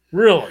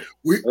 Really?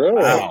 We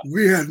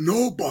had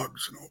no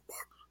bugs.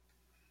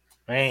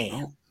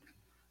 Man,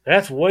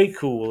 that's way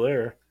cool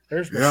there.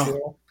 There's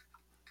Michelle.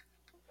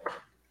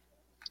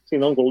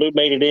 Seen Uncle Lou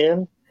made it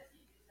in?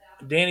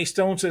 Danny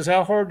Stone says,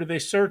 "How hard do they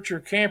search your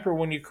camper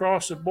when you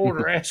cross the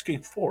border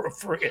asking for a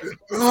friend?"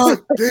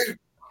 They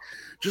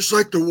just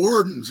like the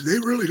wardens. They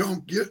really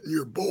don't get in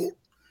your boat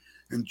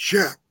and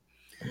check.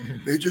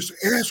 They just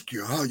ask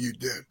you how you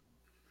did.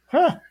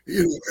 Huh?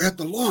 At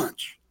the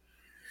launch,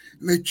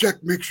 and they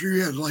check, make sure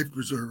you had life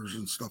preservers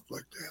and stuff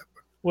like that.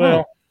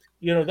 Well,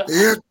 you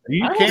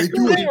can't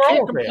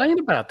complain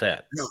about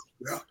that.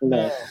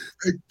 Yeah.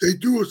 They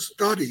do a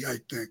study. I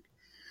think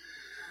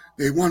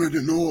they wanted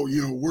to know,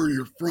 where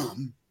you're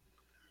from.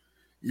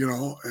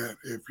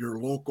 If you're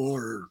local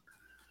or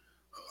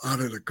out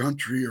of the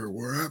country or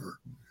wherever.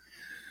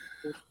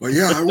 But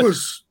yeah, I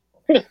was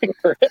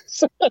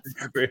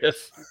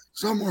Chris.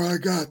 somewhere. I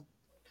got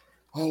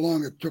how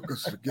long it took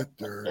us to get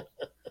there.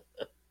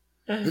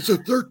 It's a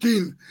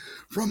 13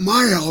 from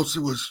my house.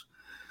 It was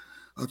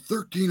a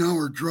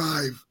 13-hour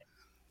drive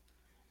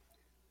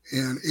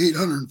and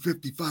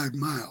 855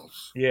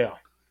 miles. Yeah.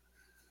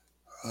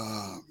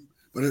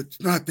 But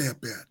it's not that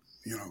bad,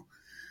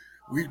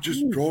 We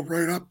just drove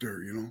right up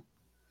there,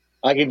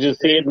 I can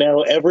just see it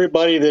now.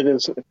 Everybody that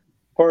is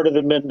part of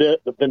the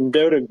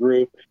Mendota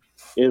group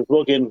is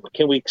looking,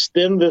 can we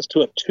extend this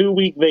to a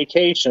 2-week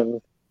vacation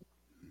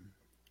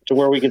to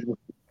where we can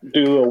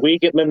do a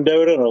week at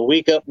Mendota and a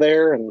week up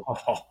there? And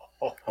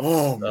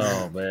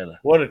oh man,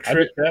 what a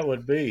trip that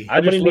would be!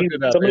 I just looked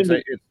it up.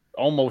 It's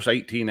almost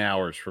 18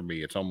 hours for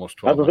me. It's almost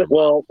 12.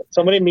 Well,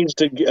 somebody needs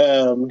to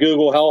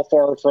Google how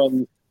far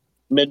from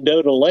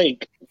Mendota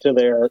Lake to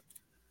there,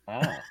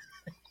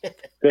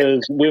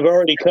 because we've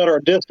already cut our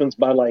distance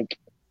by like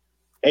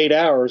 8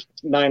 hours,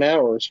 9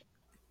 hours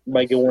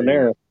by going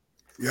there.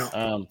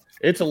 Yeah.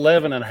 It's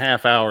 11 and a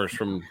half hours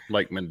from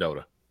Lake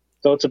Mendota.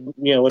 So it's a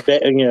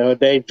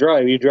day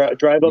drive. You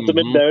drive up to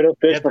Mendota,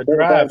 fish for 4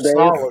 or 5 days.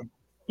 Solid.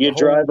 You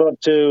drive up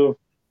to,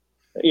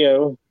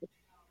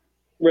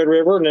 Red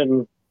River, and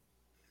then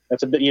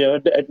that's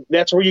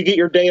that's where you get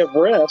your day of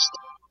rest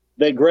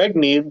that Greg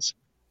needs.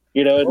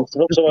 And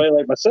somebody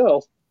like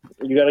myself,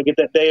 you got to get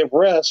that day of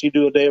rest. You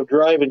do a day of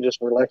driving, just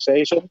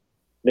relaxation.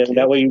 Then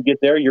that way you get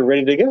there, you're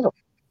ready to go.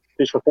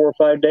 Fish for 4 or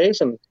 5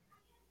 days and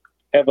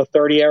have a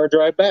 30-hour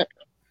drive back.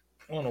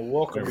 I want to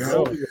welcome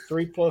your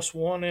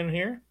 3+1 in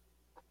here.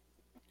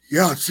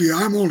 Yeah, see,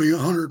 I'm only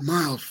 100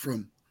 miles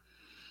from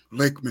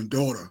Lake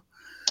Mendota.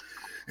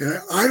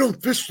 And I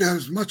don't fish that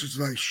as much as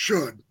I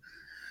should.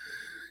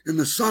 In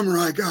the summer,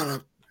 I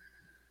got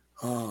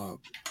a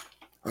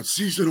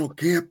seasonal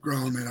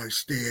campground that I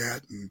stay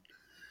at, and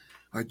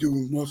I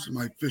do most of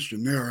my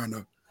fishing there.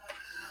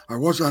 I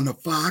was on the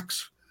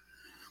Fox.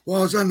 Well,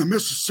 I was on the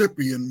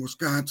Mississippi in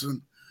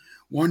Wisconsin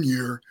 1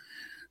 year.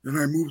 Then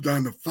I moved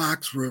on the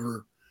Fox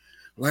River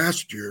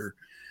last year.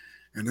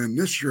 And then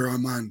this year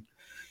I'm on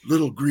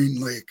Little Green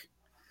Lake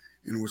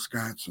in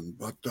Wisconsin.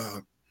 But,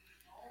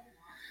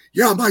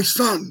 yeah, my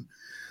son,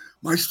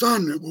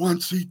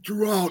 once he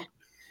threw out,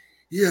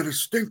 he had a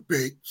stink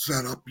bait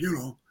set up,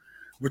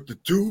 with the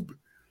tube.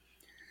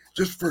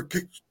 Just for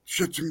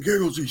shits and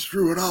giggles, he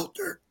threw it out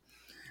there.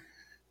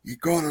 He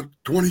caught a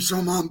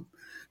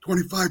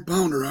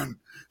 25-pounder on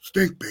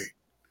stink bait.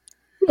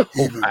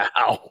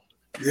 Wow.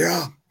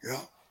 Yeah.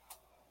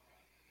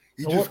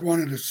 He just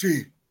wanted to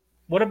see.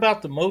 What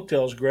about the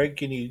motels, Greg?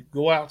 Can you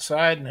go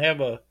outside and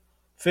have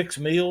fix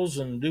meals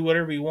and do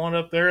whatever you want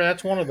up there?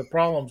 That's one of the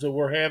problems that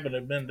we're having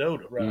at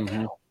Mendota right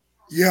now.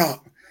 Yeah.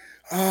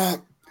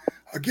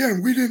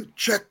 Again, we didn't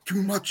check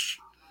too much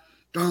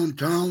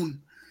downtown.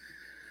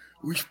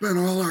 We spent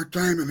all our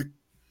time in the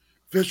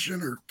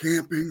fishing or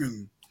camping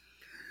and,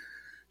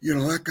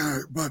 that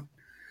kind of, but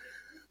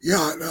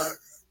yeah,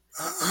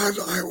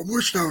 I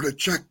wished I would have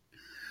checked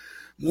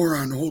more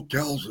on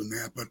hotels and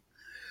that, but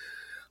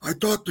I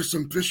talked to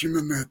some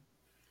fishermen that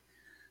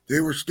they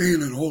were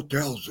staying in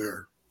hotels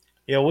there.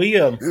 Yeah, we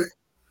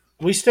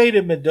stayed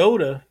in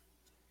Mendota.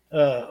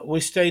 We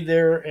stayed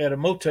there at a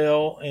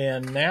motel,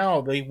 and now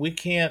we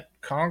can't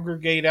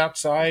congregate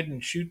outside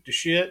and shoot the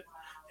shit,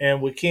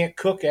 and we can't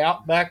cook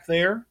out back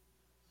there.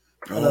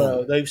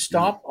 They've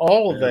stopped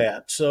all of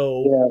that,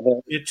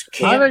 so it's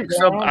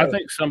I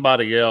think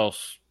somebody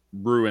else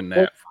ruined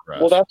that for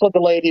us. Well, that's what the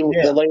lady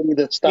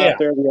that stopped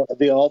there,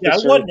 the officer. Yeah,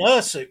 it wasn't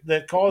us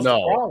that caused the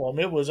problem.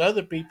 It was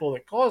other people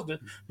that caused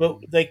it, but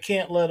they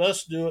can't let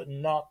us do it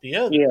and not the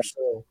others. Yeah.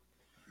 So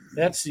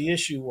that's the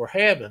issue we're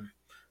having.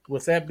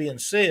 With that being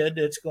said,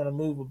 it's going to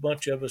move a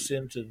bunch of us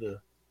into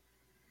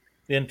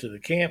the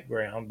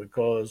campground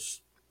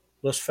because,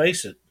 let's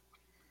face it,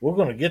 we're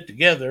going to get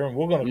together and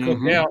we're going to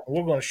cook out and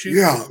we're going to shoot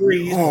the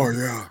breeze. Oh,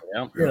 yeah.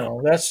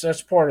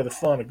 That's part of the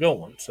fun of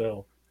going.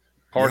 So,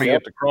 party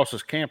at the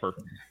Crosses camper.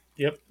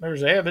 Yep,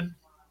 there's Avid.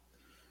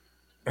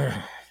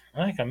 I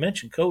think I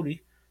mentioned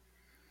Cody.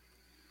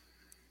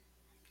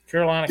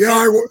 Carolina.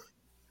 Yeah,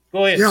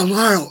 go ahead. Yeah,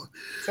 Lyle.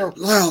 Sure.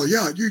 Lyle,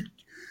 yeah, you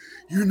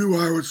knew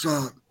I was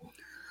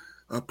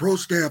a pro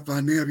staff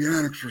on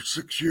Navionics for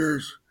 6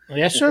 years.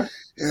 Yes, sir.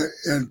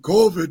 And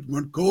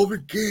when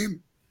COVID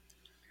came,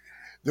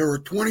 there were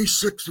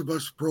 26 of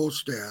us pro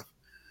staff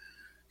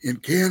in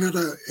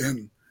Canada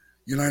and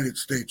United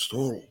States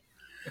total.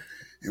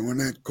 And when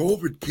that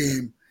COVID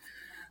came,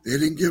 They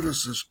didn't give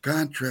us this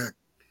contract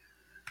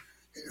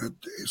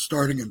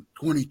starting in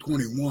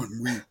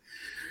 2021.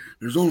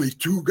 There's only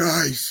 2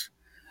 guys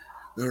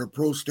that are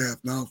pro staff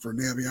now for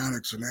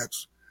Navionics, and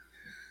that's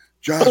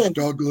Josh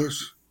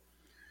Douglas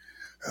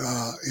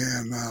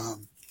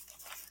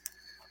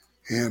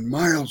and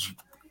Miles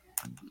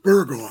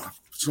Bergoff,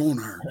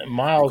 Sonar.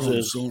 Miles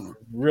is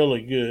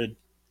really good.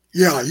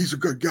 Yeah, he's a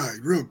good guy,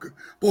 real good.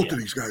 Both of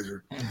these guys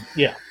are.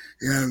 Yeah.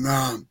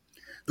 And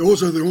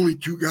those are the only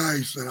 2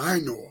 guys that I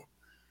know of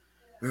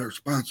that are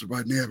sponsored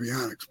by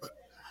Navionics. But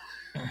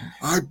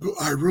I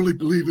really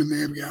believe in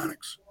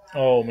Navionics.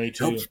 Oh, me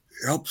too.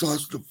 Helps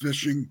us the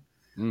fishing.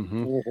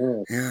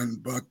 Mm-hmm.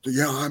 But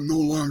I'm no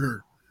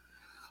longer.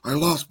 I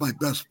lost my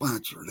best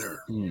sponsor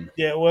there.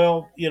 Yeah,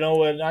 well, and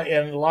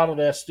a lot of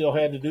that still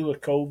had to do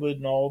with COVID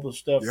and all the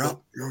stuff. Yeah,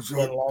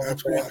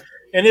 that's why.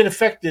 And it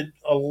affected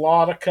a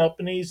lot of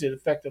companies. It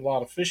affected a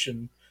lot of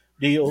fishing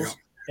deals. Yeah.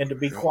 And to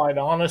be quite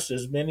honest,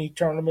 as many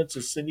tournaments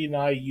as Cindy and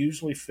I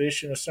usually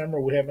fish in the summer,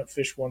 we haven't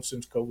fished one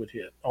since COVID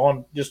hit.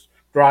 On just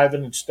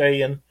driving and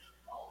staying,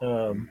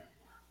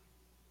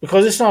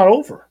 because it's not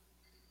over.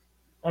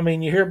 I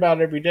mean, you hear about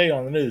it every day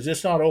on the news.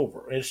 It's not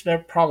over. It's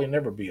probably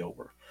never be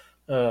over.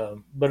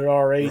 But at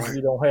our age,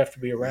 we don't have to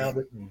be around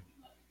it. And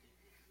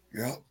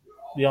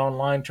the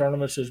online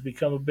tournaments has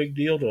become a big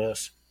deal to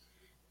us.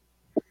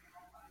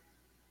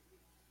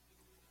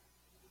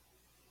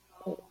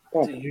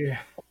 What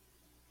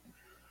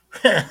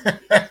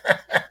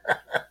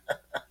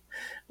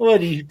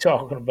are you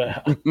talking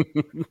about?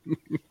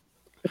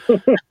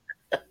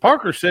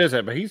 Parker says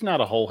that, but he's not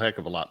a whole heck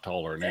of a lot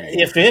taller than anyone.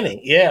 If any.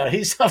 Yeah,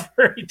 he's not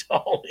very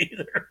tall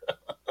either.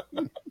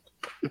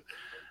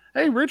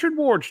 Hey, Richard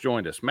Ward's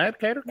joined us. Mad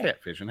Cat or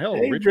Catfishing. Hello,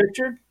 hey,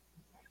 Richard.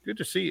 Good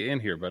to see you in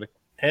here, buddy.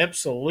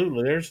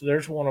 Absolutely.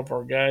 There's one of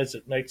our guys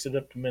that makes it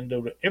up to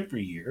Mendota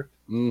every year.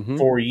 Mm-hmm.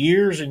 For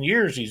years and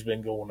years he's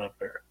been going up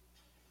there.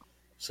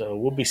 So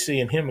we'll be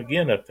seeing him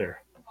again up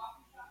there.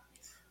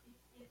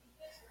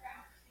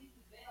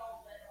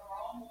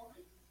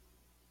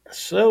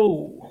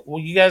 So,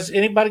 well, you guys,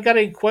 anybody got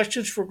any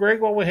questions for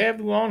Greg while we have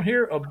him on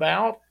here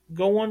about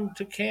going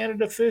to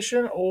Canada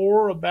fishing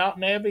or about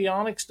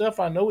Navionics stuff?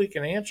 I know he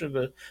can answer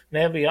the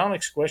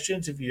Navionics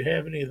questions if you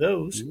have any of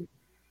those.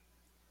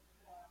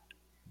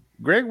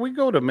 Greg, we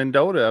go to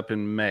Mendota up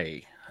in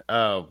May.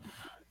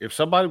 If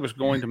somebody was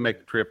going to make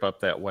a trip up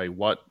that way,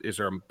 what is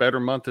there a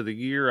better month of the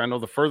year? I know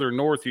the further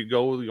north you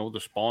go, the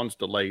spawn's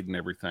delayed and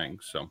everything.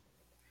 So,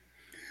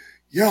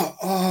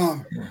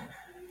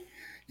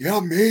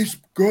 May's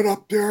good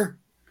up there.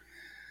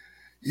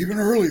 Even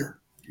earlier.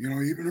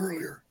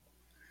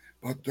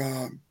 But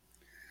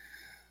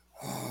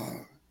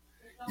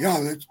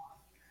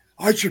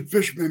I should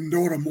fish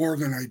Mendota more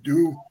than I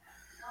do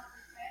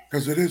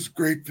because it is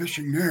great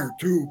fishing there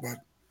too. But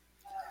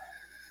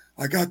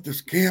I got this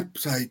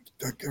campsite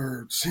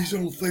or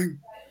seasonal thing.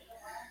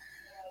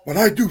 But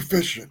I do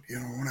fish it,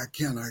 when I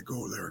can, I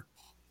go there.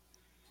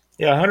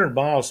 Yeah, 100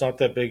 miles not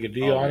that big a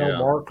deal. I know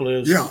Mark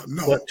lives,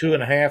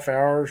 2.5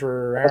 hours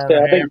or an hour and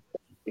a half?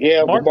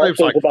 Yeah, Mark lives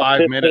like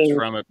 5 minutes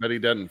from it, but he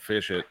doesn't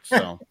fish it.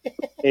 So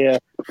yeah,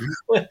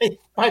 well, it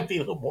might be a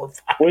little more.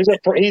 Well,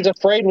 he's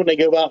afraid when they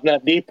go out in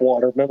that deep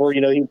water. Remember,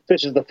 he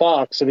fishes the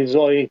Fox, and he's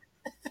only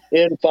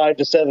in 5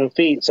 to 7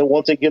 feet. So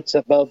once it gets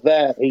above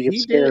that, he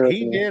gets scared.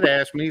 He did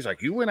ask me. He's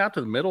like, "You went out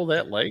to the middle of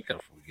that lake?" I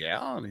said,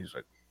 "Yeah." And he's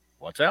like,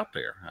 "What's out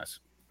there?" I said,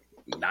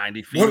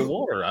 90 feet of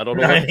water. I don't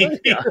know. 90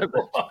 feet of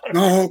water.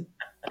 No,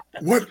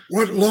 what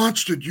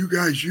launch did you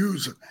guys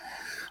use?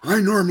 I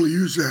normally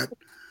use that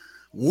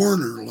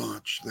Warner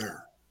launch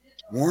there.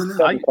 Warner?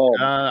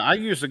 I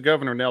use the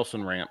Governor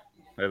Nelson ramp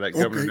at that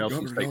Governor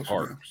Nelson State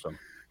Park. Ramp. So.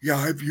 Yeah,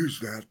 I've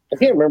used that. I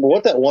can't remember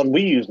what that one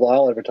we used,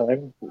 Lyle, every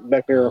time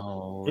back there.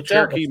 Oh,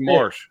 Cherokee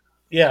Marsh.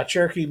 Yeah,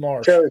 Cherokee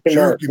Marsh. Cherokee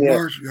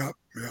Marsh, yeah.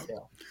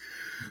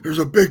 There's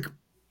a big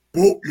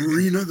boat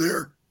marina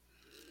there.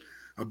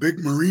 A big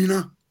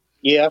marina.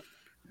 Yeah.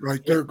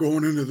 Right there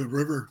going into the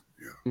river.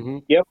 Yeah. Mm-hmm.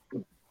 Yep.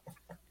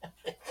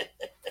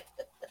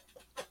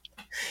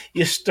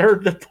 You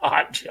stirred the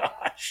pot,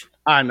 Josh.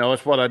 I know.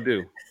 It's what I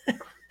do.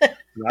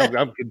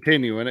 I'm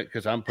continuing it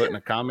because I'm putting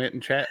a comment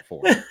in chat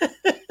for it.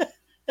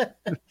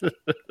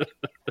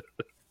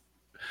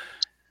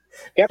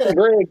 Captain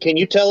Greg, can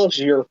you tell us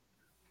your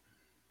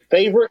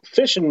favorite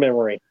fishing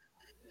memory?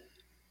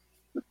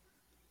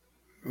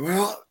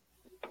 Well,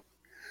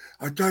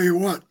 I tell you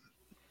what.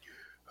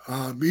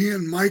 Me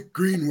and Mike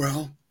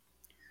Greenwell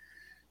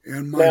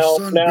and my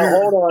son. Now, Bear.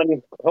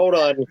 hold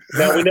on.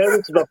 Now we know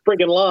this is a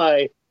friggin'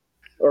 lie,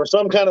 or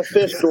some kind of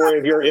fish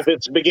story. If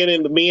it's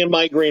beginning to me and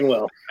Mike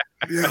Greenwell.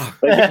 Yeah.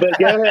 But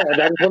go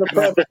ahead. I just want to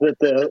preface it.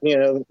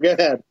 Go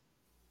ahead.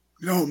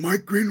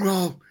 Mike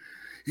Greenwell,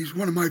 he's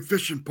one of my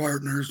fishing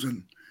partners,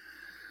 and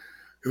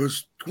it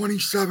was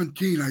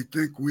 2017. I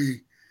think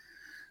we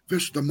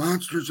fished the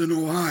Monsters in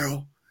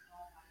Ohio.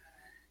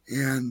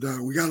 And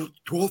we got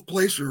 12th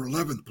place or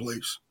 11th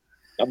place.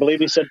 I believe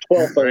he said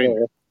 12th. There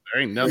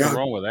ain't nothing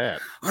wrong with that.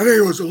 I think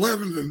it was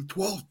 11th and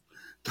 12th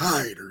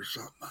tied or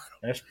something.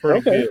 That's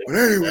pretty good. But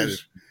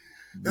anyways,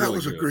 that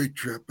was a great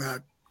trip.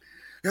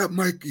 Yeah,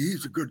 Mike,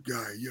 he's a good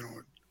guy,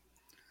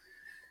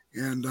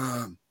 and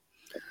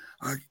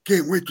I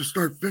can't wait to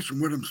start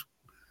fishing with him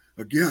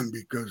again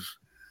because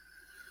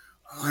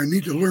I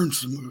need to learn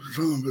some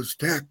of his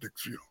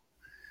tactics,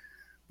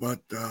 But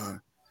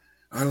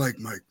I like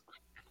Mike.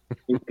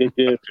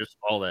 Good. Just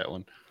all that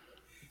one.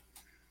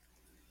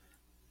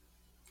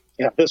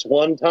 Yeah, this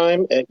one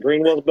time at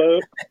Greenwell's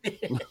boat,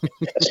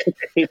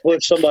 he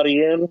put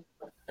somebody in.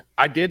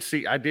 I did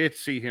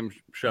see him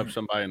shove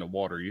somebody in the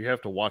water. You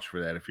have to watch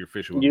for that if you're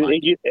fishing with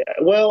Mike.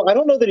 Well, I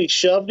don't know that he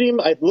shoved him.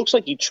 It looks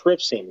like he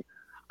trips him.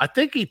 I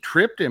think he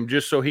tripped him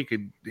just so he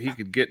could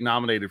get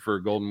nominated for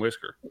a Golden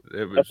Whisker.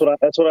 That's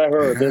what I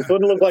heard. That's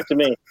what it looked like to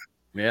me.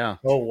 Yeah.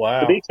 Oh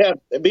wow. So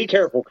be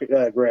careful,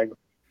 Greg.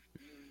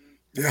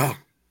 Yeah.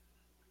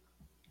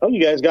 Oh,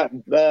 you guys got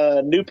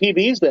new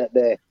PBs that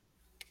day.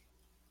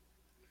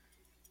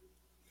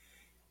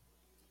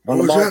 On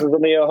the Monsters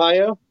in the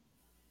Ohio.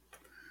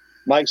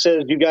 Mike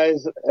says you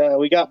guys,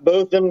 we got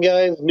both them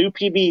guys new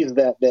PBs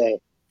that day.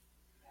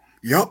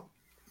 Yep.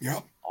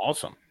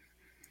 Awesome.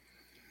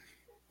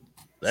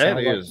 That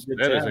is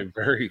time. a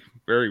very,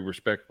 very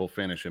respectable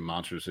finish in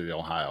Monsters of the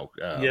Ohio.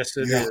 Yes,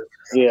 it is.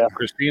 Yeah.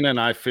 Christina and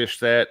I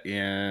fished that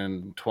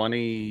in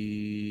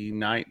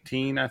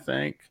 2019, I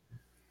think.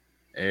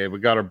 And we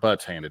got our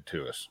butts handed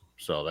to us.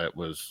 So that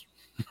was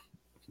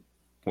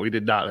we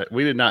did not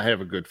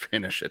have a good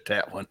finish at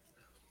that one.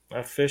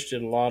 I fished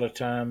it a lot of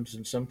times,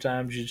 and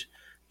sometimes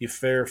you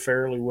fare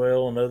fairly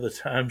well, and other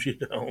times you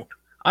don't.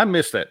 I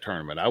missed that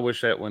tournament. I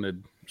wish that one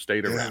had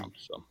stayed around.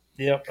 So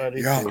yep, I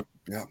did too.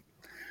 Yeah.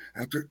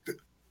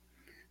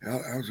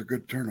 That was a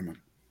good tournament.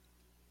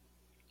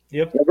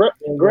 Yep.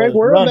 Greg,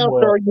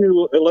 whereabouts are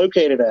you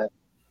located at?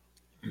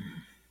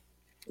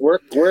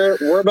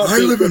 Whereabouts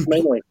do you fish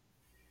mainly?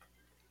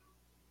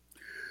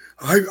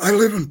 I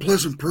live in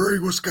Pleasant Prairie,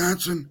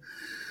 Wisconsin,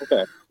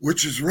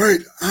 which is right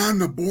on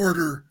the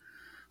border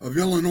of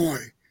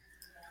Illinois.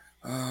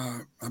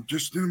 I'm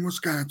just in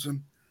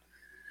Wisconsin,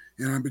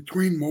 and I'm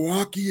between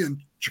Milwaukee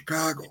and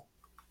Chicago.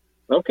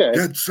 Okay.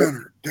 Dead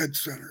center, yeah.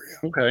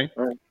 okay.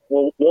 All right.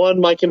 Well,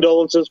 my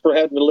condolences for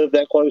having to live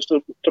that close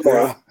to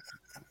tomorrow.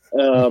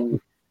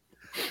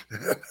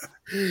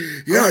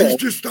 Yeah, he's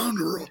just down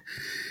the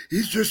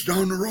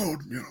road.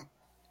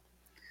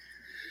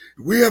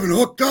 We haven't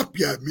hooked up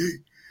yet.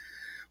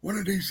 One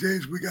of these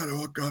days we got to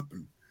hook up.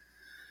 And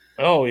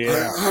oh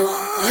yeah.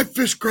 I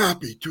fish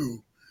crappie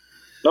too.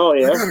 Oh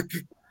yeah.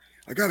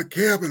 I got a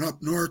cabin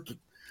up north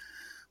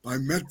by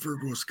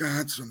Medford,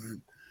 Wisconsin,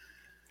 and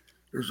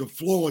there's a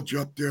flowage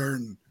up there,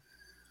 and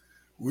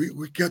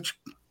we catch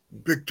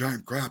big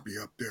time crappie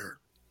up there.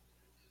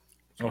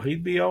 Oh,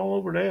 he'd be all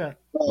over that.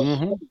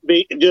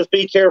 Just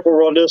be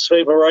careful on this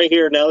paper right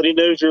here. Now that he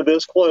knows you're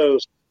this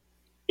close,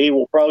 he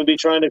will probably be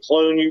trying to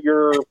clone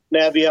your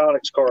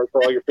Navionics card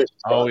for all your fishing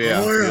spots. Oh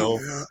yeah.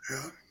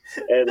 Yeah.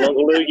 And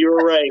Uncle Lou, you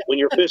were right. When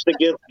you're fishing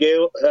against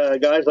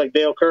guys like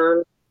Dale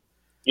Kern,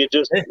 you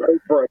just hope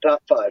for a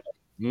top 5.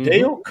 Mm-hmm.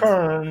 Dale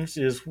Kearns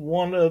is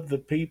one of the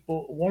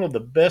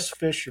best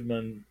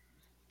fishermen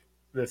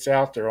that's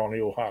out there on the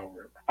Ohio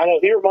River. I know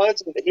he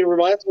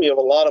reminds me of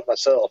a lot of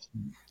myself,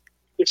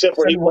 except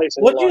for he plays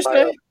in What'd you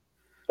say?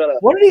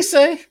 What did he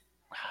say?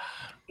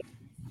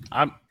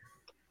 I'm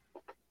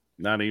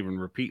not even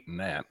repeating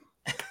that.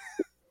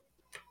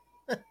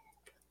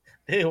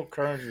 Dale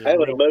Kearns is I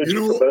have an emoji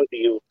for both of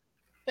you.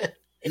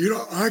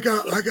 I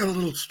got a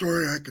little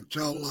story I can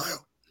tell,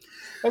 Lyle.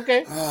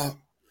 Okay.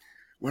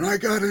 When I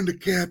got into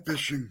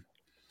catfishing,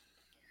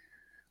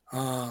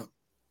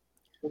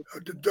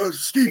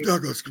 Steve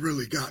Douglas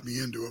really got me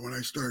into it when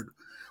I started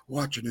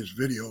watching his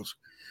videos.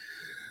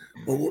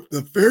 But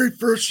the very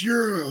first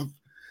year of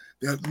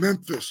that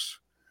Memphis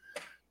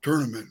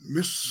tournament,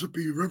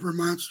 Mississippi River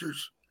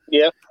Monsters,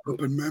 up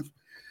in Memphis,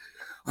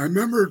 I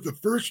remember the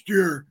first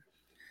year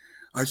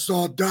I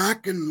saw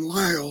Doc and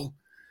Lyle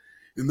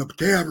in the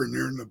tavern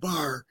there in the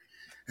bar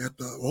at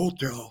the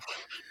hotel.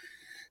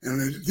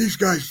 And these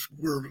guys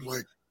were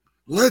like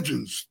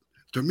legends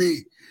to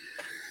me.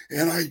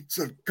 And I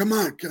said, come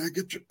on, can I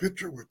get your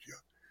picture with you?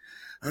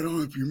 I don't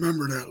know if you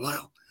remember that,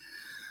 Lyle.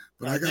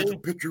 But I got the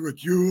picture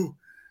with you.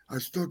 I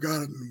still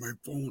got it in my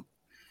phone.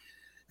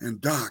 And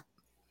Doc.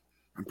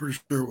 I'm pretty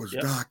sure it was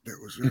Doc that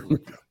was there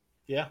with you.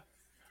 Yeah.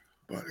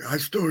 But I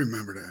still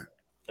remember that.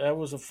 That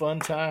was a fun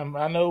time.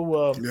 I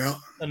know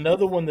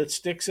another one that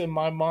sticks in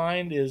my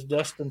mind is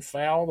Dustin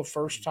Fowle. The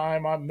first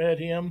time I met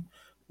him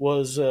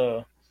was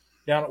down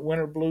at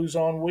Winter Blues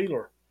on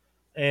Wheeler.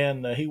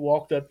 And he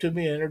walked up to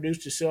me and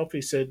introduced himself.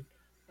 He said,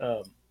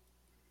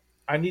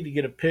 I need to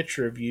get a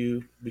picture of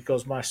you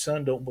because my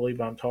son don't believe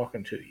I'm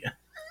talking to you.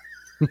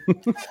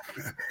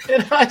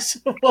 And I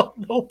said, well,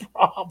 no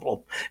problem.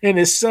 And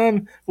his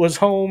son was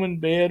home in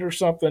bed or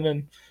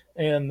something,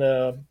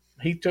 and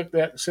he took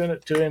that and sent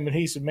it to him, and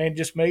he said, man,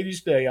 just made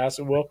his day. I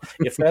said, well,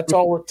 if that's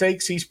all it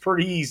takes, he's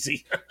pretty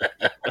easy.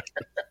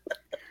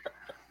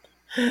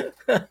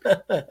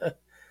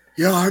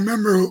 Yeah, I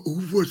remember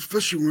who was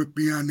fishing with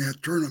me on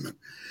that tournament.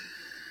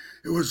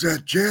 It was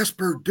that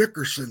Jasper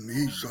Dickerson.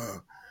 He's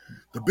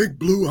the big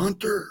blue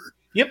hunter.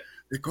 Yep.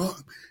 They call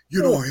him.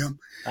 You know him.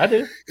 I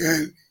do.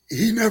 And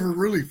he never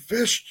really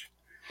fished.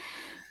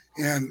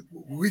 And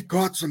we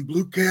caught some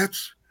blue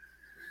cats,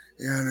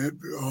 and it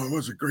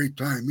was a great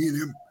time. Me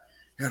and him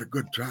had a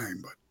good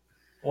time. But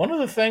one of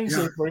the things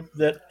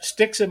that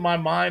sticks in my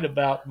mind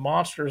about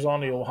Monsters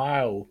on the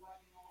Ohio,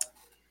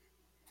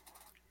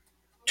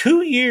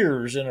 2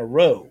 years in a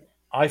row,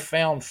 I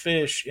found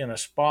fish in a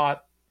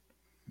spot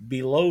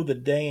below the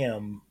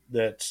dam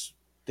that's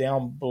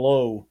down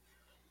below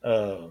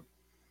where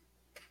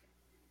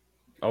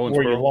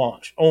you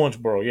launch.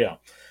 Owensboro, yeah.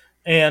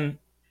 And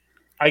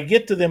I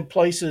get to them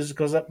places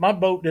because my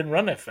boat didn't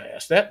run that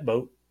fast. That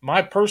boat,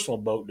 my personal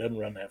boat, doesn't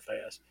run that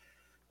fast.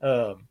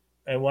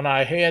 And when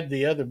I had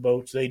the other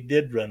boats, they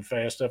did run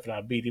fast enough, and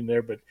I beat him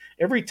there. But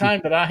every time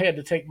that I had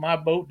to take my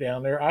boat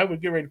down there, I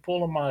would get ready to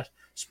pull in my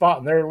spot,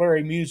 and there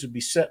Larry Muse would be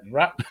sitting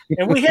right.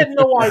 And we had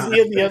no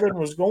idea the other one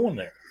was going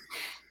there.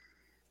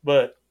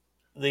 But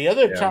the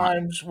other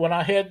times when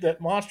I had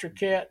that Monster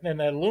Cat and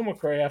that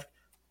Alumacraft,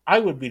 I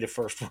would be the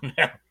first one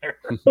down there.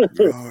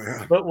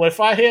 But if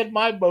I had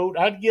my boat,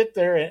 I'd get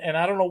there, and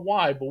I don't know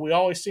why, but we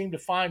always seem to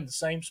find the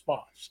same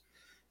spots.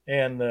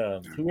 And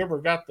whoever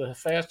got the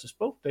fastest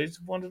boat, they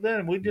just wanted that,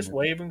 and we just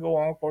wave and go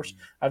on. Of course,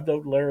 I've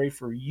known Larry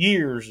for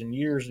years and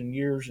years and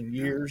years and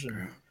years,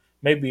 and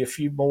maybe a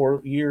few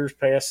more years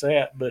past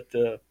that. But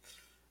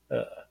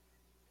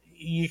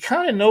you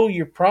kind of know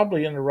you're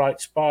probably in the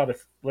right spot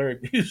if Larry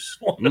Muse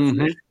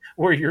wanted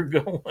where you're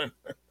going.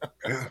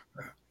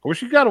 Of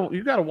course, you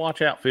gotta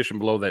watch out fishing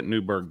below that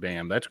Newburgh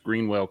Dam. That's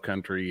Greenwell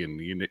country, and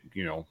you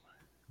know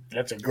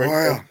that's a great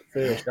place to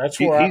fish. That's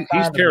where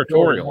he's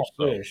territorial.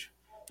 Fish.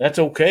 That's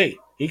okay.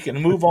 He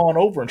can move on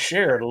over and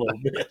share it a little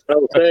bit.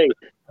 Okay,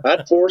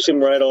 I'd force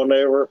him right on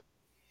over.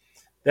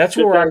 That's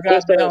where I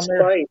got down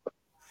there.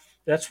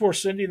 That's where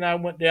Cindy and I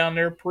went down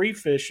there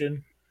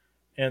pre-fishing,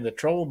 and the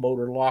trolling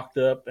motor locked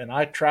up, and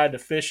I tried to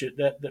fish it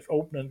that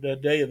opening the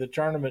day of the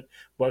tournament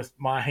with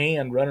my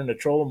hand running the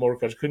trolling motor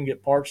because I couldn't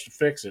get parts to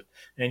fix it,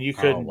 and you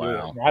couldn't do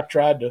it. And I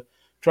tried to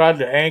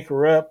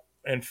anchor up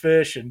and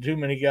fish, and too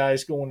many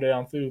guys going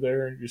down through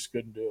there, and just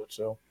couldn't do it.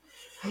 So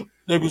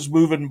it was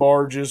moving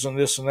barges and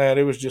this and that.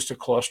 It was just a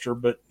cluster,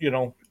 but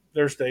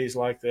there's days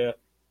like that.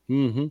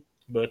 Mm-hmm.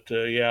 But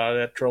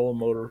that trolling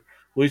motor,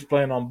 we was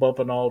planning on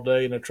bumping all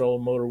day, and the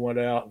trolling motor went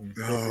out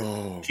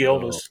and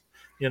killed us.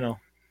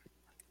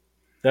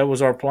 That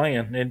was our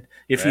plan. And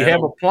if you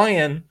have a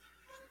plan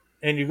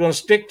and you're going to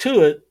stick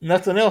to it,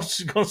 nothing else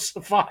is going to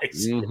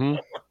suffice. Mm-hmm.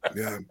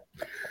 Yeah.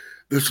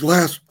 This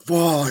last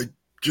fall, I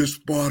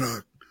just bought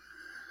a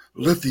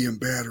lithium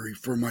battery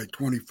for my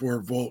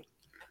 24-volt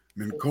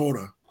Minn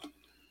Kota,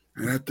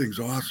 and that thing's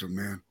awesome,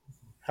 man.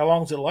 How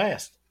long does it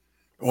last?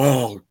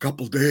 Oh, a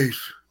couple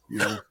days.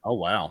 Oh,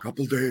 wow. A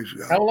couple days.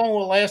 Yeah. How long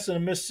will it last in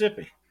the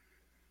Mississippi?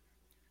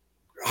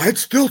 I'd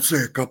still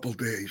say a couple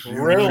days.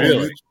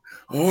 Really?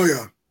 Oh,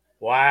 yeah.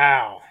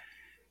 Wow.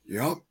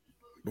 Yep.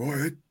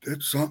 Boy,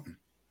 it's something.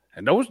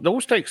 And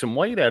those take some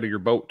weight out of your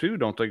boat too,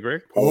 don't they,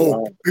 Greg?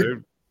 Oh,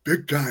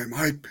 big time.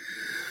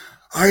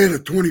 I had a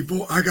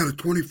 20-volt. I got a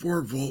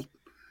 24-volt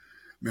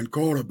Minn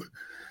Kota,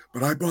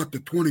 but I bought the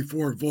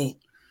 24-volt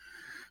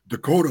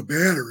Dakota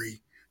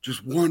battery.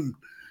 Just one.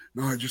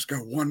 Now I just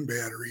got one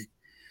battery,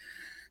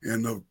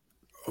 and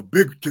a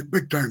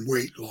big time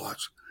weight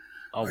loss.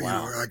 Oh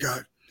wow! I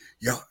got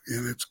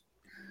and it's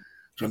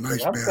a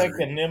nice I'm battery.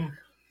 Thinking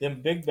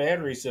them big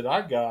batteries that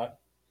I got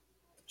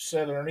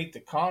set underneath the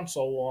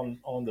console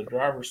on the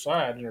driver's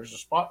side, and there's a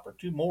spot for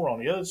two more on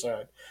the other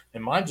side,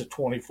 and mine's a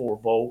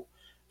 24-volt,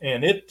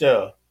 and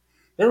they're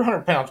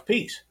 100 pounds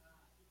apiece.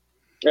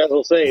 As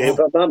I'll say, if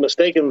I'm not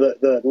mistaken,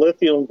 the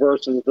lithium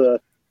versus the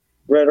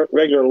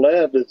regular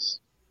lead is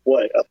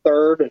what, a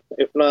third,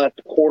 if not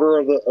a quarter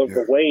of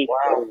the weight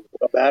of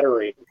a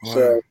battery. Wow.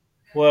 So,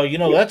 well,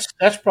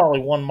 that's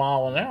probably 1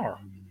 mile an hour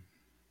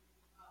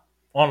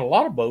on a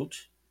lot of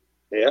boats.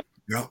 Yeah.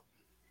 Yeah.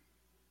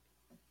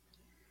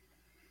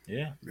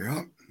 Yeah.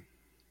 Yeah.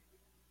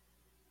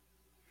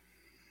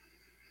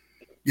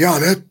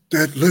 Yeah,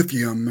 that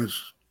lithium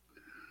is,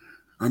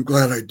 I'm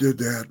glad I did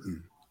that.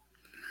 And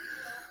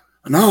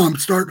now I'm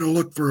starting to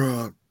look for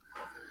a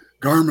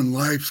Garmin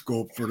Live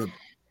Scope for the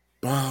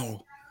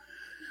bow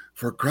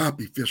for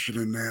crappie fishing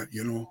and that,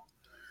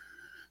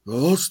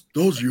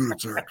 Those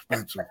units are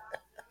expensive.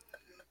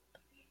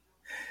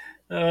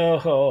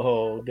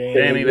 Oh,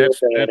 Danny, that's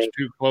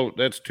too close.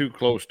 That's too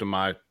close to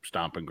my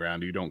stomping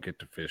ground. You don't get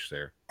to fish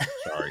there.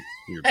 Sorry,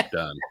 you're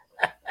done.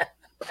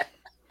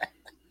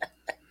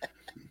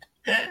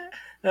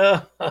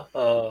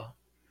 The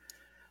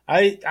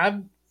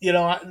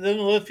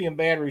lithium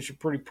batteries are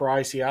pretty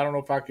pricey. I don't know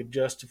if I could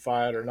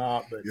justify it or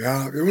not, but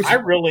yeah, I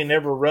really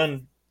never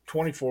run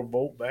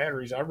 24-volt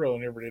batteries. I really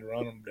never did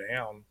run them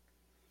down.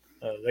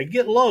 They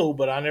get low,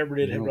 but I never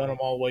did run them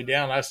all the way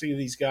down. I see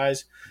these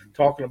guys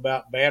talking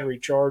about battery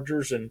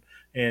chargers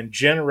and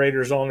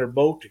generators on their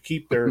boat to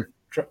keep their.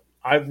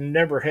 I've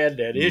never had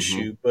that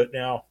issue, but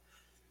now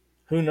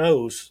who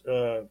knows?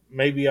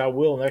 Maybe I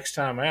will next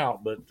time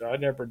out, but I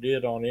never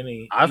did on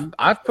any.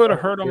 I've put a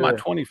hurt on my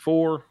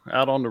 24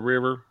 out on the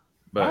river,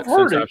 But I've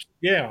heard it.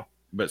 Yeah.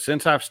 But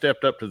since I've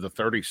stepped up to the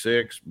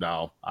 36,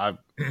 no, I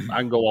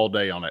can go all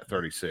day on that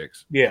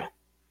 36. Yeah.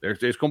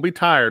 It's going to be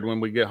tired when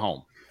we get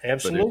home.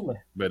 Absolutely.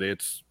 But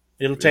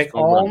it'll take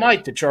all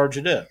night to charge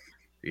it up.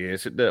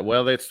 Yes, it does.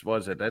 Well, that's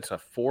a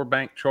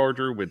 4-bank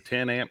charger with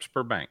 10 amps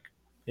per bank.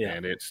 Yeah.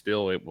 And it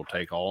will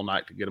take all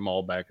night to get them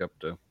all back up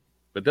to,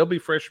 but they'll be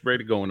fresh,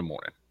 ready to go in the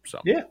morning. So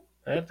yeah,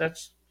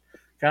 that's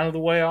kind of the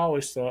way I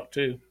always thought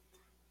too.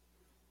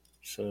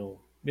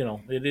 So,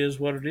 it is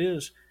what it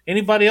is.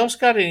 Anybody else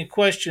got any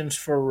questions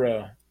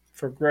for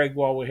Greg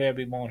while we have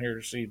him on here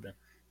this evening?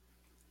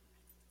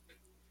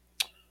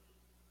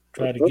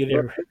 Try to get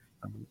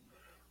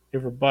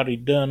everybody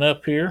done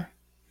up here.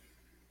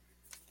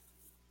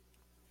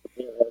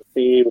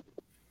 See,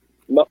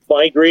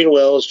 Mike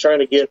Greenwell is trying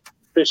to get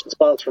fishing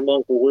spots from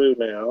Uncle Lou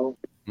now.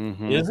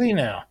 Mm-hmm. Is he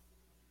now?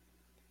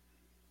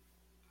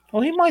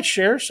 Well, he might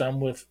share some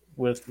with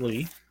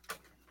Lee.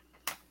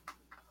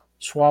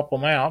 Swap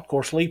them out. Of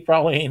course, Lee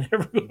probably ain't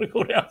ever going to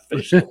go down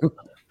fishing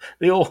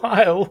the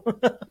Ohio.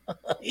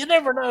 You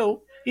never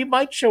know. He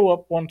might show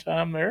up one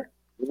time there.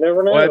 You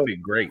never know. Well, that'd be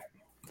great.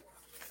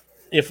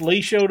 If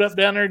Lee showed up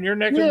down there in your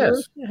neck of the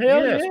woods,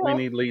 hell yes, yeah. We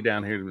need Lee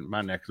down here in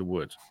my neck of the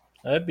woods.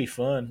 That'd be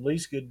fun.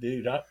 Lee's a good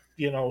dude.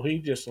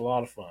 He's just a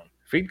lot of fun.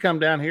 If he'd come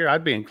down here,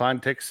 I'd be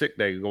inclined to take a sick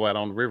day to go out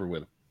on the river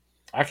with him.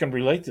 I can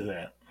relate to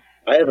that.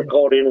 I haven't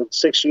called in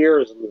 6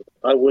 years, and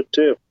I would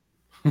too.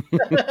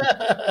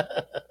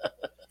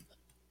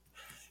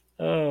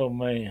 Oh,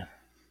 man.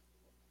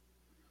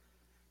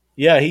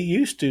 Yeah, he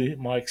used to,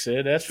 Mike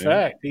said. That's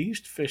fact. He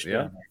used to fish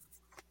down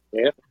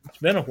there. Yeah. It's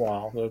been a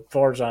while, as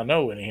far as I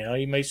know, anyhow.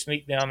 He may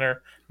sneak down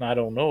there, and I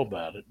don't know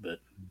about it. But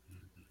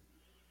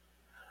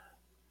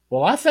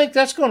well, I think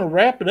that's going to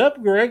wrap it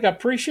up, Greg. I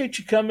appreciate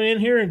you coming in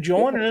here and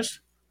joining us.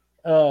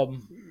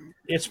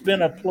 It's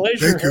been a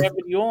pleasure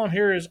having you on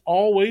here as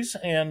always.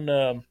 And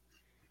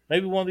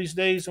maybe one of these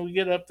days when we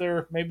get up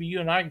there, maybe you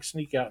and I can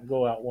sneak out and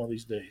go out one of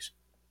these days.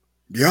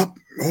 Yep.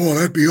 Oh,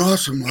 that'd be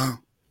awesome. Wow.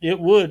 It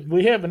would.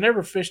 We haven't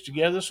never fished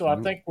together, so I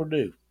think we're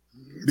due.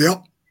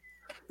 Yep.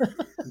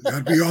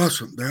 That'd be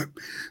awesome.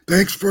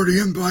 Thanks for the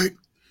invite.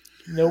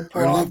 No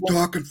problem. I love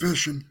talking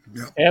fishing.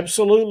 Yeah.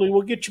 Absolutely.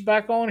 We'll get you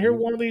back on here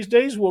one of these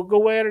days. We'll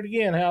go at it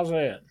again. How's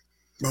that?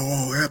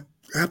 Oh,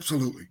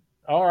 absolutely.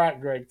 All right,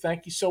 Greg.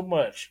 Thank you so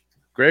much.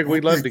 Greg,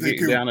 we'd love to get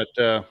you down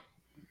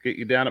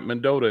at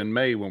Mendota in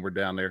May when we're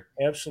down there.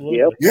 Absolutely.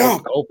 Yep. Yeah.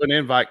 Open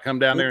invite. Come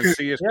down there and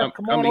see us.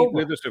 Come eat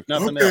with us if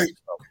nothing else.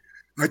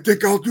 I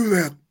think I'll do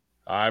that.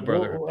 All right,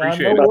 brother. Well,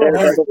 Appreciate it.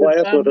 Have a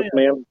blast with us,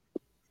 man.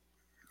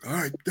 All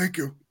right. Thank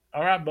you.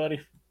 All right, buddy.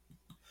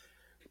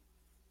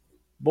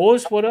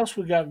 Boys, what else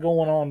we got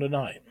going on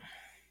tonight?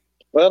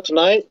 Well,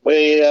 tonight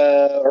we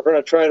are going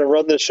to try to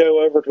run this show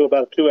over to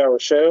about a 2-hour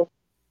show.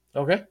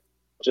 Okay.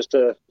 Just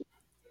to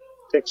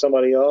take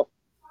somebody off.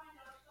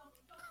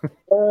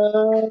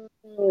 Really?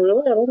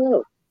 I don't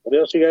know. What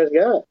else you guys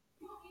got?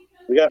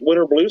 We got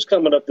Winter Blues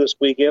coming up this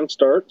weekend,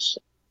 starts.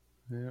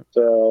 Yeah.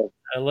 So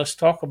let's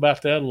talk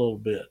about that a little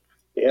bit.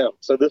 Yeah.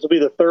 So this will be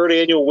the 3rd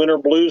annual Winter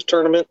Blues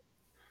tournament.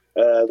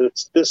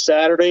 That's this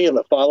Saturday and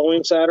the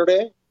following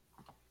Saturday.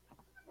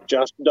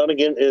 Josh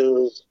Dunnigan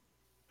is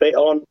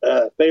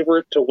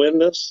favorite to win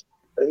this.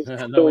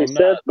 So he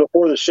said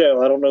before the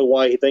show. I don't know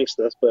why he thinks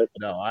this, but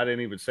no, I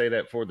didn't even say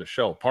that for the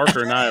show.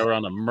 Parker and I are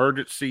on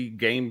emergency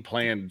game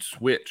plan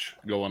switch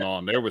going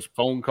on. There was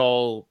phone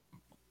call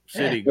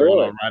city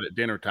going on right at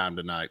dinner time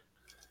tonight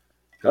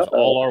because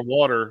all our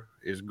water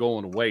is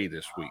going away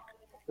this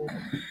week.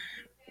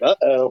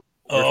 Uh-oh.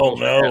 Oh,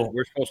 no.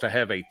 We're supposed to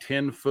have a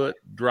 10-foot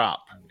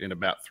drop in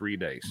about 3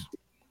 days.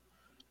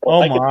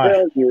 Well, oh,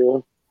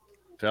 my.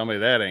 Tell me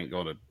that ain't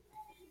going to.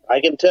 I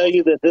can tell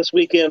you that this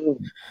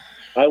weekend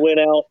I went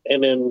out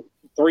and in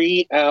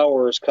 3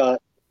 hours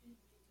caught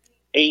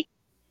 8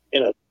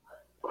 in a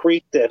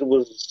creek that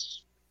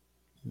was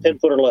 10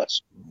 foot or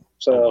less.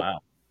 So, wow.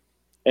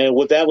 And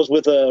that was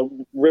with a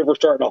river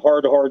starting a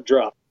hard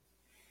drop.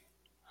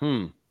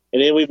 And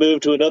then we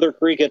moved to another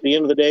creek at the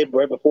end of the day,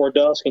 right before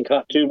dusk, and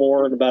caught 2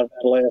 more in about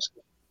the last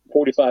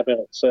 45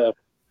 minutes.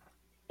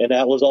 And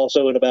that was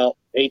also in about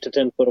 8 to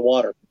 10 foot of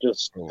water.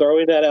 Just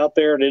throwing that out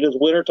there. And it is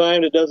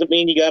wintertime. It doesn't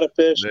mean you got to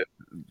fish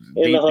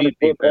in the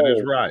 100-foot hole. That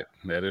is right.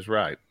 That is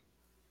right.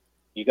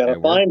 You got to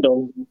find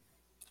them,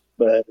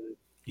 but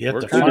you have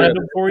we're to find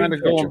them for you. Kind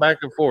of going back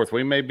and forth.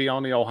 We may be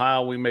on the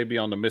Ohio, we may be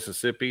on the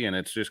Mississippi, and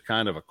it's just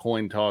kind of a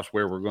coin toss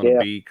where we're going to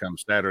be come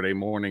Saturday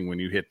morning when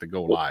you hit the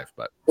go live.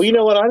 But well, you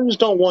know what? I just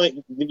don't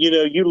want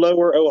you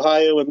lower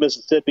Ohio and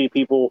Mississippi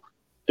people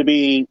to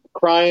be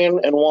crying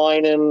and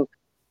whining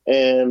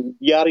and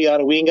yada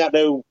yada. We ain't got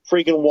no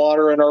freaking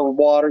water in our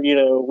water,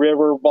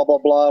 river, blah blah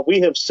blah. We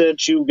have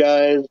sent you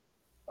guys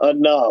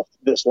enough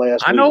this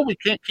last week. I know we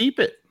can't keep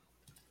it.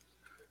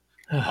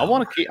 I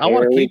want to keep. I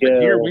want to keep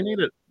it here.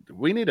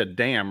 We need a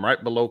dam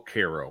right below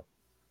Cairo.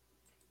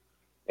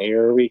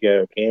 Here we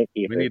go. Can't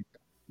keep it.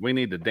 We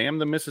need to dam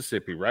the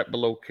Mississippi right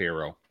below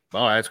Cairo.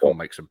 Oh, that's going to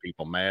make some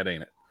people mad,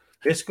 ain't it?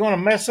 It's going to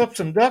mess up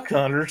some duck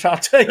hunters. I'll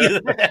tell you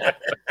that.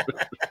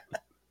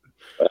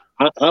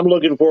 I'm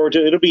looking forward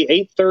to it. It'll be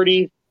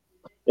 8:30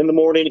 in the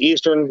morning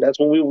Eastern. That's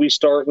when we will be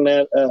starting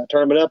that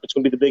tournament up. It's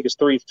going to be the biggest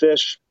 3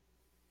 fish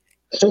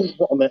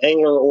on the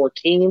angler or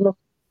team.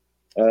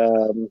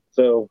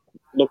 So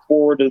look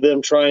forward to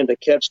them trying to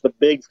catch the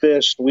big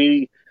fish.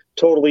 We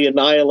totally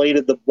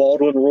annihilated the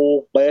Baldwin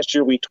rule. Last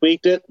year we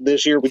tweaked it.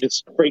 This year we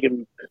just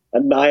freaking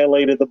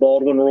annihilated the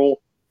Baldwin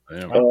rule.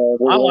 Yeah.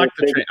 I like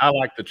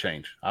the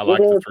change. I like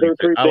the 3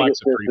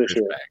 fish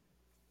bag.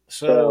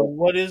 So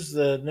what is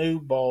the new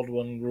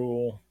Baldwin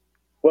rule?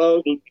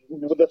 Well,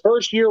 the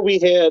first year we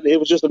had, it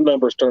was just a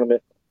numbers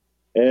tournament,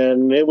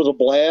 and it was a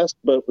blast,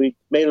 but we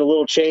made a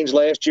little change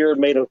last year and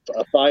made a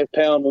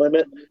 5-pound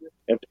limit,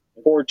 and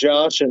poor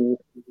Josh and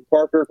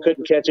Parker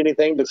couldn't catch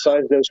anything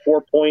besides those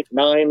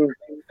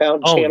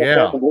 4.9-pound channel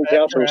trout and blue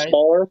trout from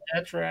smaller.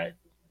 That's right.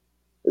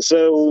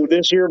 So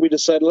this year we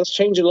decided, let's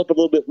change it up a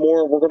little bit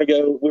more. We're going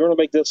to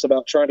make this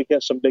about trying to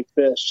catch some big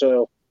fish.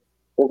 So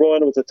we're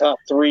going with the top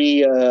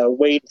 3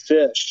 weighed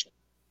fish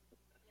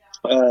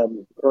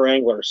per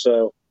angler.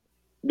 So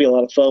it'll be a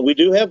lot of fun. We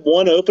do have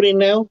one opening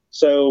now.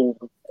 So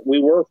we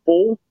were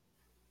full.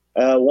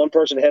 One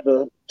person had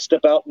to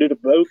step out due to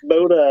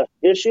boat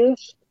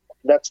issues.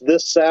 That's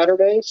this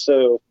Saturday.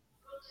 So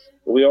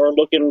we are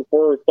looking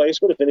for a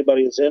replacement if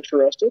anybody is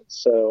interested.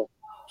 So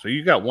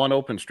you got one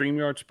open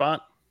StreamYard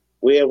spot?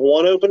 We have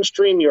one open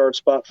StreamYard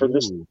spot for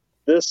this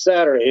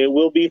Saturday. It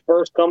will be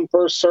first come,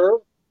 first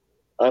serve.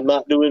 I'm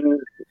not doing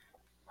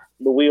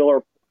the wheel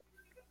or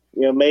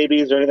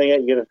maybes or anything.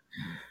 You got to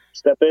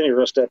step in, you're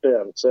going to step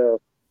in. So,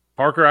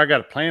 Parker, I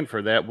got a plan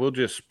for that. We'll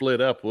just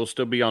split up. We'll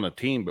still be on a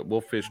team, but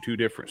we'll fish 2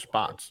 different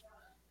spots.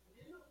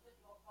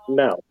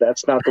 No,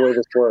 that's not the way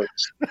this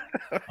works.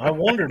 I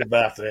wondered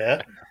about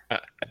that.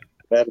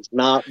 That is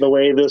not the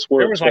way this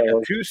works. There was like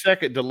a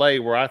 2-second delay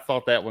where I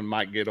thought that one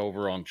might get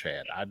over on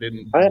Chad. I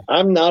didn't.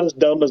 I'm not as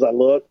dumb as I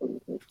look.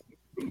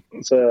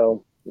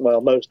 So,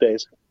 most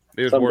days.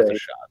 It was worth a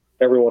shot.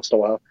 Every once in a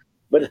while.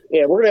 But,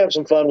 yeah, we're going to have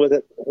some fun with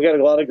it. We got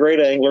a lot of great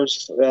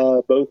anglers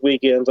both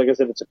weekends. Like I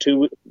said, it's a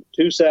two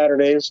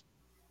Saturdays.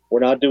 We're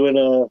not doing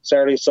a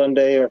Saturday,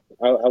 Sunday. I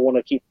want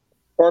to keep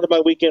part of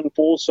my weekend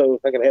full so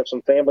I can have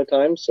some family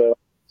time. So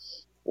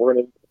we're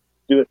going to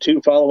do it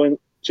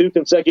 2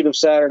 consecutive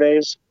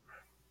Saturdays.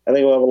 I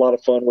think we'll have a lot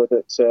of fun with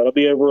it. So it'll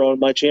be over on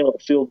my channel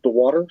at Field to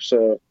Water.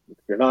 So if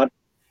you're not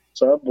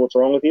sub, what's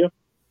wrong with you?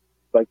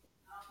 Like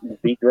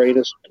the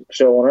greatest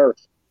show on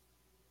earth.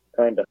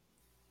 Kind of.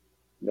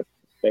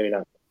 Maybe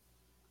not.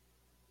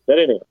 But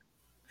anyway.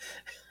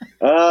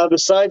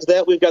 Besides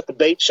that, we've got the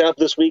bait shop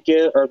this week,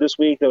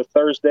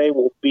 Thursday.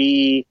 We'll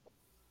be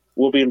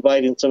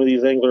inviting some of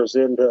these anglers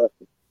in to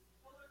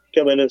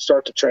come in and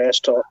start the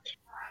trash talk.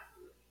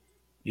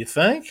 You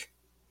think?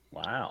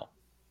 Wow.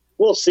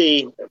 We'll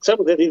see. Some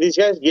of these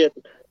guys get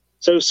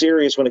so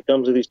serious when it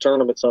comes to these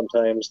tournaments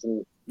sometimes,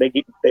 and they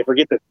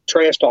forget the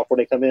trash talk when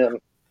they come in.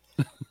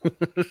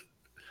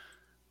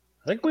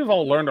 I think we've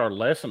all learned our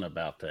lesson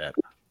about that.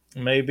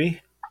 Maybe.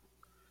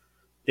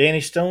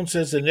 Danny Stone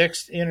says the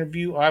next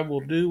interview I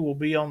will do will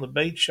be on the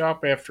bait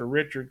shop after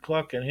Richard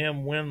Cluck and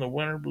him win the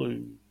Winter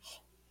Blues.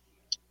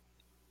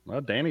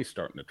 Well, Danny's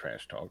starting to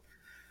trash talk.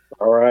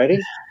 All righty.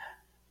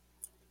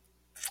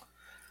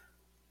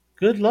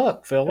 Good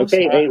luck, fellas.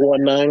 Okay,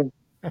 819.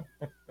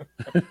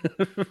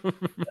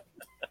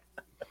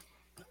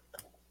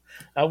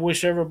 I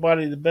wish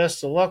everybody the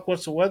best of luck.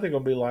 What's the weather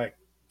going to be like?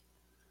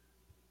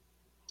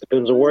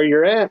 Depends on where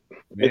you're at.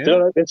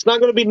 Yeah. It's not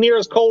going to be near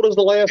as cold as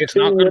the last 2. It's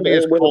not going to be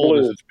as cold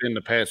as it's been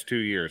the past 2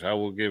 years. I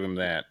will give him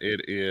that.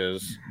 It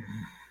is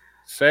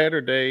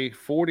Saturday,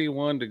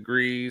 41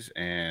 degrees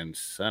and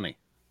sunny.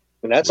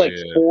 And that's like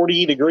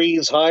 40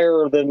 degrees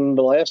higher than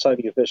the last time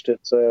you fished it.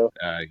 So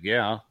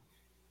yeah.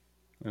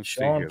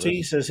 Sean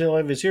T says he'll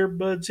have his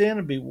earbuds in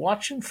and be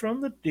watching from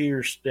the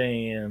deer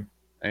stand.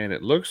 And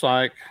it looks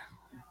like,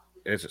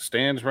 as it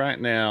stands right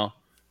now,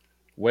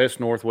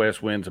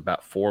 west-northwest winds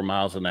about 4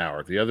 miles an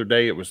hour. The other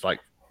day it was like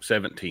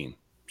 17.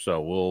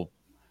 So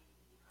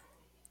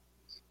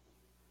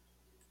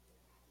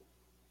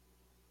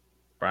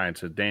Brian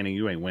said, Danny,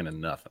 you ain't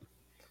winning nothing.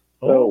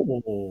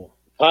 Oh.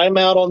 I'm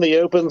out on the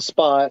open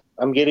spot.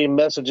 I'm getting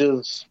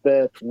messages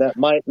that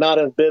might not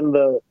have been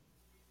the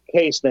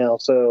case now.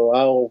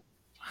 So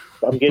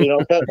I'm getting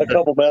a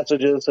couple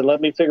messages, and let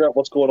me figure out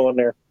what's going on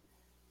there.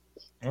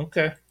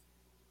 Okay.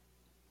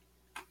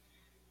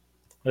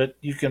 But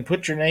you can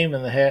put your name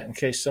in the hat in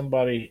case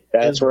somebody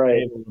isn't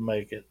able to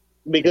make it.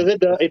 Because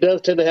it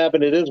does tend to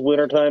happen. It is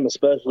wintertime,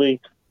 especially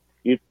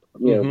you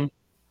know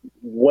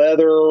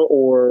weather,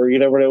 or you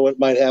never know what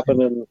might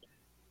happen, and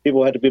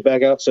people had to be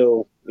back out.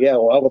 So yeah,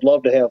 I would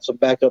love to have some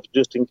backups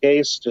just in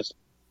case. Just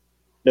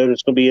know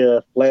it's going to be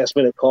a last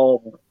minute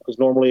call, because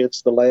normally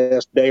it's the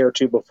last day or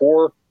two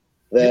before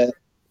that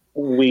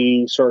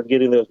we start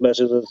getting those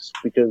messages,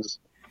 because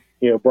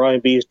Brian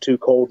B is too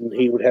cold and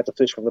he would have to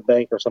fish from the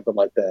bank or something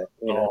like that.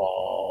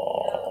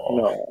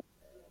 No,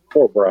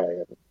 poor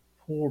Brian.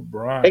 Poor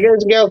Brian. Hey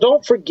guys and gals,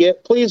 don't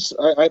forget, please.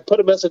 I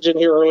put a message in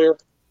here earlier.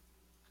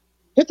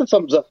 Hit the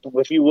thumbs up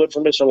if you would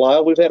for Mr.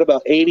 Lyle. We've had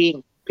about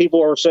 80 people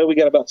or so. We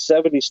got about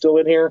 70 still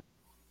in here.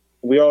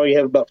 We already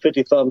have about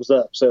 50 thumbs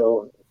up.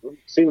 So it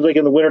seems like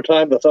in the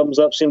wintertime, the thumbs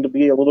up seem to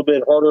be a little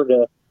bit harder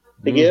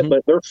to get,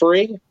 but they're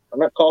free. I'm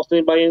not costing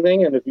anybody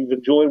anything. And if you've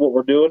enjoyed what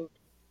we're doing,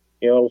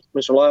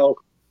 Mr. Lyle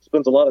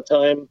spends a lot of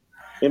time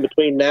in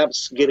between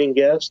naps getting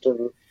guests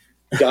and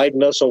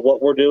guiding us on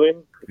what we're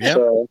doing. Yep.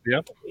 So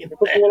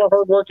put a lot of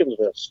hard work into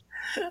this.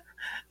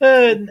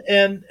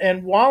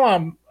 And while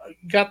I'm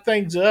got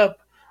things up,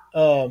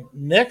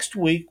 next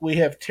week we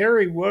have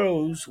Terry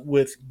Rose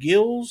with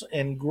Gills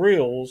and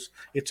Grills.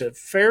 It's a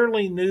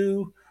fairly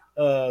new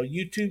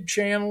YouTube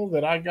channel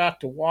that I got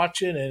to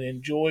watch it and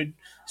enjoyed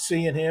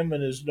seeing him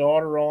and his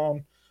daughter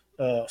on.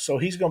 So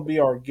he's going to be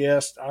our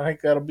guest. I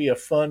think that'll be a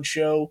fun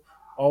show.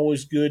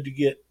 Always good to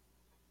get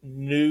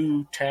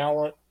new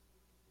talent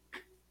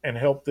and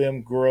help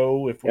them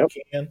grow if we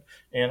can.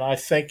 And I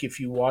think if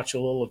you watch a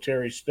little of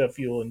Terry's stuff,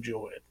 you'll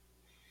enjoy it.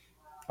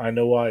 I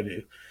know I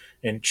do.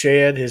 And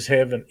Chad is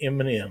having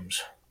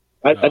M&Ms.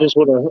 I just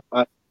want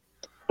to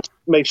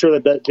make sure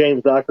that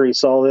James Dockery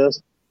saw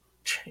this.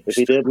 If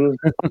he didn't.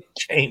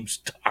 James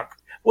Dockery.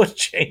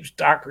 What's James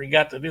Dockery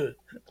got to do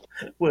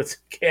with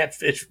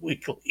Catfish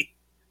Weekly?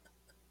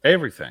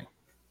 Everything.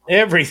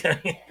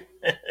 Everything.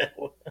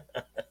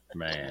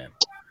 Man.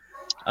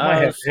 I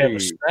might have to have a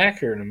snack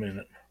here in a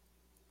minute.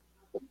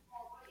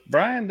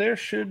 Brian, there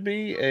should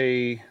be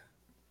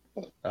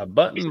a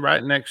button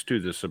right next to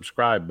the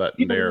subscribe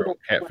button there on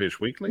Catfish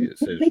Weekly. It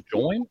says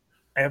join.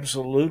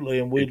 Absolutely,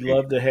 and we'd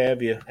love to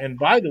have you. And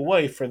by the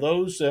way, for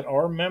those that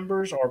are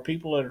members or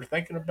people that are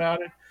thinking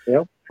about it,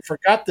 I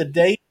forgot the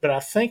date, but I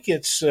think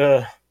it's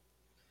the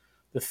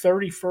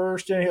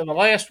 31st. And the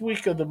last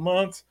week of the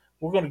month,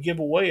 we're going to give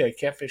away a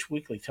Catfish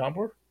Weekly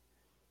tumbler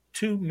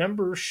to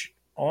members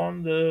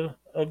of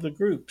the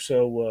group.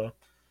 So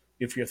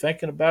if you're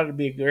thinking about it, it'd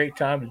be a great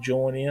time to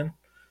join in.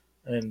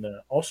 And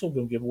also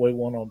going to give away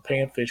one on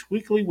Panfish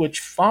Weekly,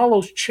 which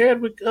follows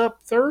Chadwick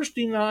up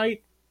Thursday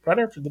night, right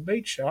after the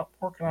bait shop.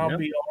 Mark and I'll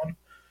be on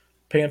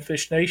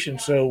Panfish Nation.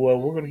 So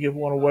we're going to give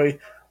one away,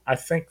 I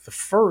think, the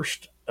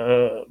first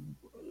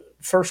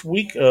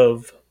week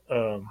of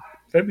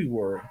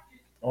February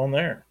on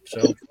there.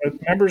 So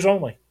members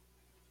only.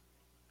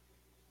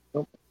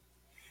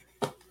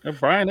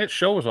 Brian, it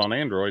shows on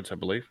Androids, I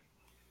believe.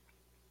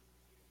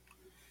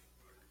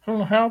 I don't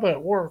know how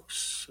that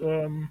works.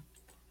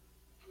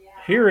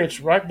 Here it's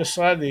right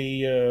beside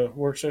the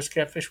where it says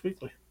Catfish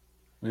Weekly.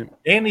 Yep.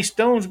 Danny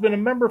Stone's been a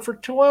member for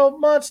 12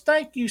 months.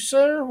 Thank you,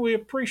 sir. We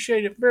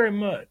appreciate it very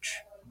much.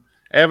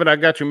 Evan, I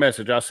got your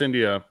message. I'll send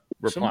you a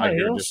reply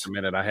here in just a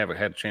minute. I haven't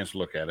had a chance to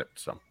look at it.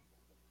 So,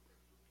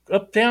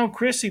 Uptown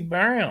Chrissy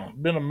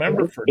Brown, been a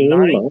member for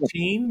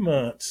 19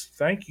 months.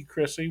 Thank you,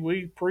 Chrissy.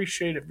 We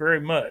appreciate it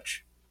very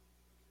much.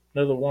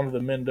 Another one of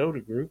the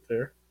Mendota group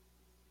there.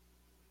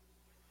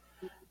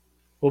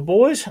 Well,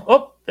 boys,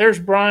 there's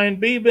Brian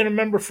B. Been a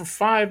member for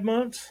 5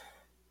 months.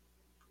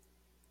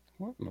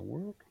 What in the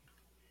world?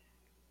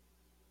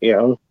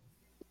 Yeah.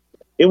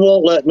 It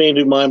won't let me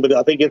do mine, but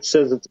I think it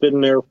says it's been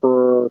there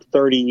for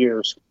 30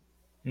 years.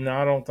 No,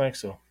 I don't think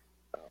so.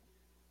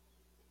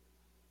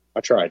 I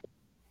tried.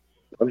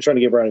 I'm just trying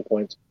to get Brian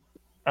points.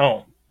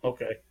 Oh,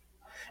 okay.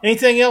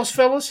 Anything else,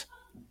 fellas?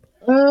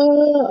 I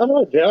don't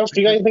know, Josh.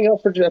 Do you got anything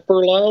else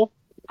for Lyle?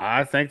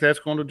 I think that's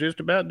going to just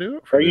about do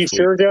it. Are you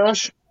sure,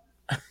 Josh?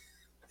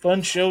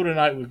 Fun show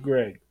tonight with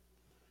Greg.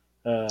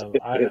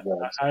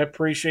 I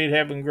appreciate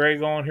having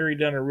Greg on here. He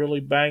done a really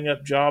bang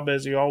up job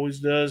as he always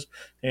does,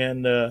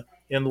 and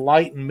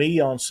enlightened me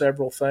on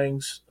several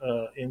things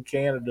in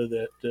Canada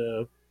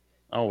that.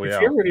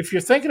 If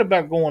you're thinking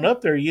about going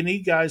up there, you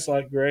need guys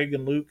like Greg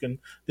and Luke and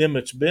them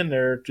that's been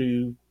there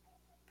to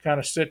kind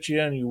of set you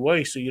on your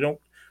way, so you don't.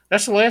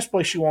 That's the last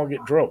place you want to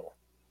get in trouble.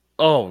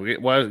 Oh,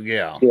 well,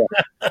 yeah.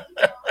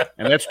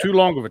 And that's too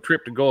long of a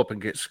trip to go up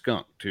and get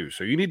skunked too.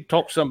 So you need to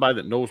talk to somebody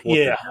that knows what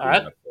they're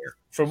doing up there.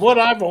 From what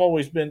I've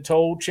always been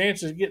told,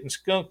 chances of getting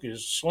skunked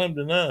is slim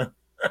to none.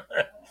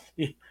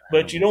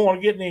 But you don't want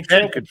to get in any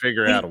trouble. Could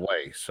figure out a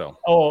way. So.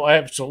 Oh,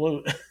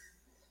 absolutely.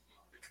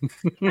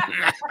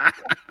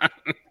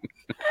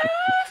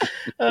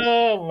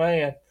 Oh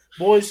man,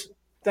 boys,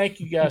 thank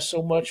you guys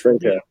so much for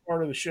being a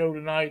part of the show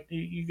tonight.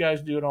 You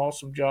guys do an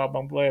awesome job.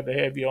 I'm glad to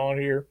have you on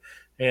here,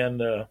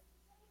 and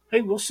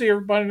hey, we'll see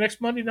everybody next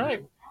Monday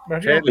night.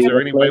 Chad, is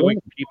there any way we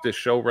can keep this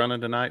show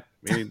running tonight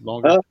any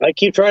longer? I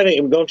keep trying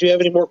to. Don't you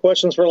have any more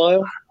questions for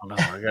Lyle? No,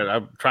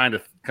 I'm trying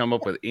to come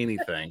up with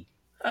anything.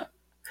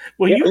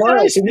 Well, you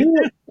guys,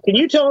 can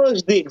you tell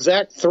us the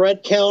exact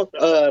thread count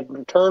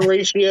turn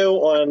ratio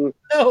on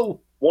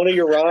one of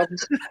your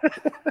rods?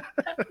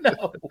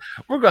 No.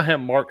 We're going to have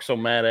Mark so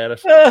mad at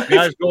us.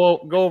 Guys, go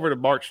over to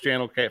Mark's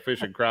channel,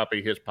 Catfish and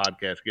Crappie, his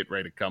podcast, get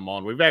ready to come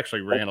on. We've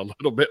actually ran a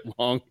little bit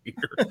long here.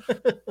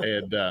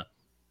 And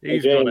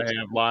he's going to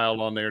have Lyle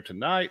on there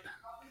tonight.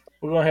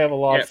 We're going to have a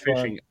lot of fun.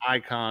 Catfishing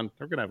icon.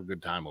 They're going to have a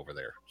good time over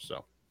there.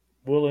 So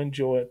we'll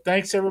enjoy it.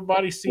 Thanks,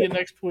 everybody. See you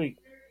next week.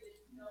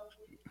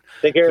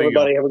 Take care,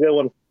 everybody. Have a good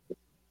one.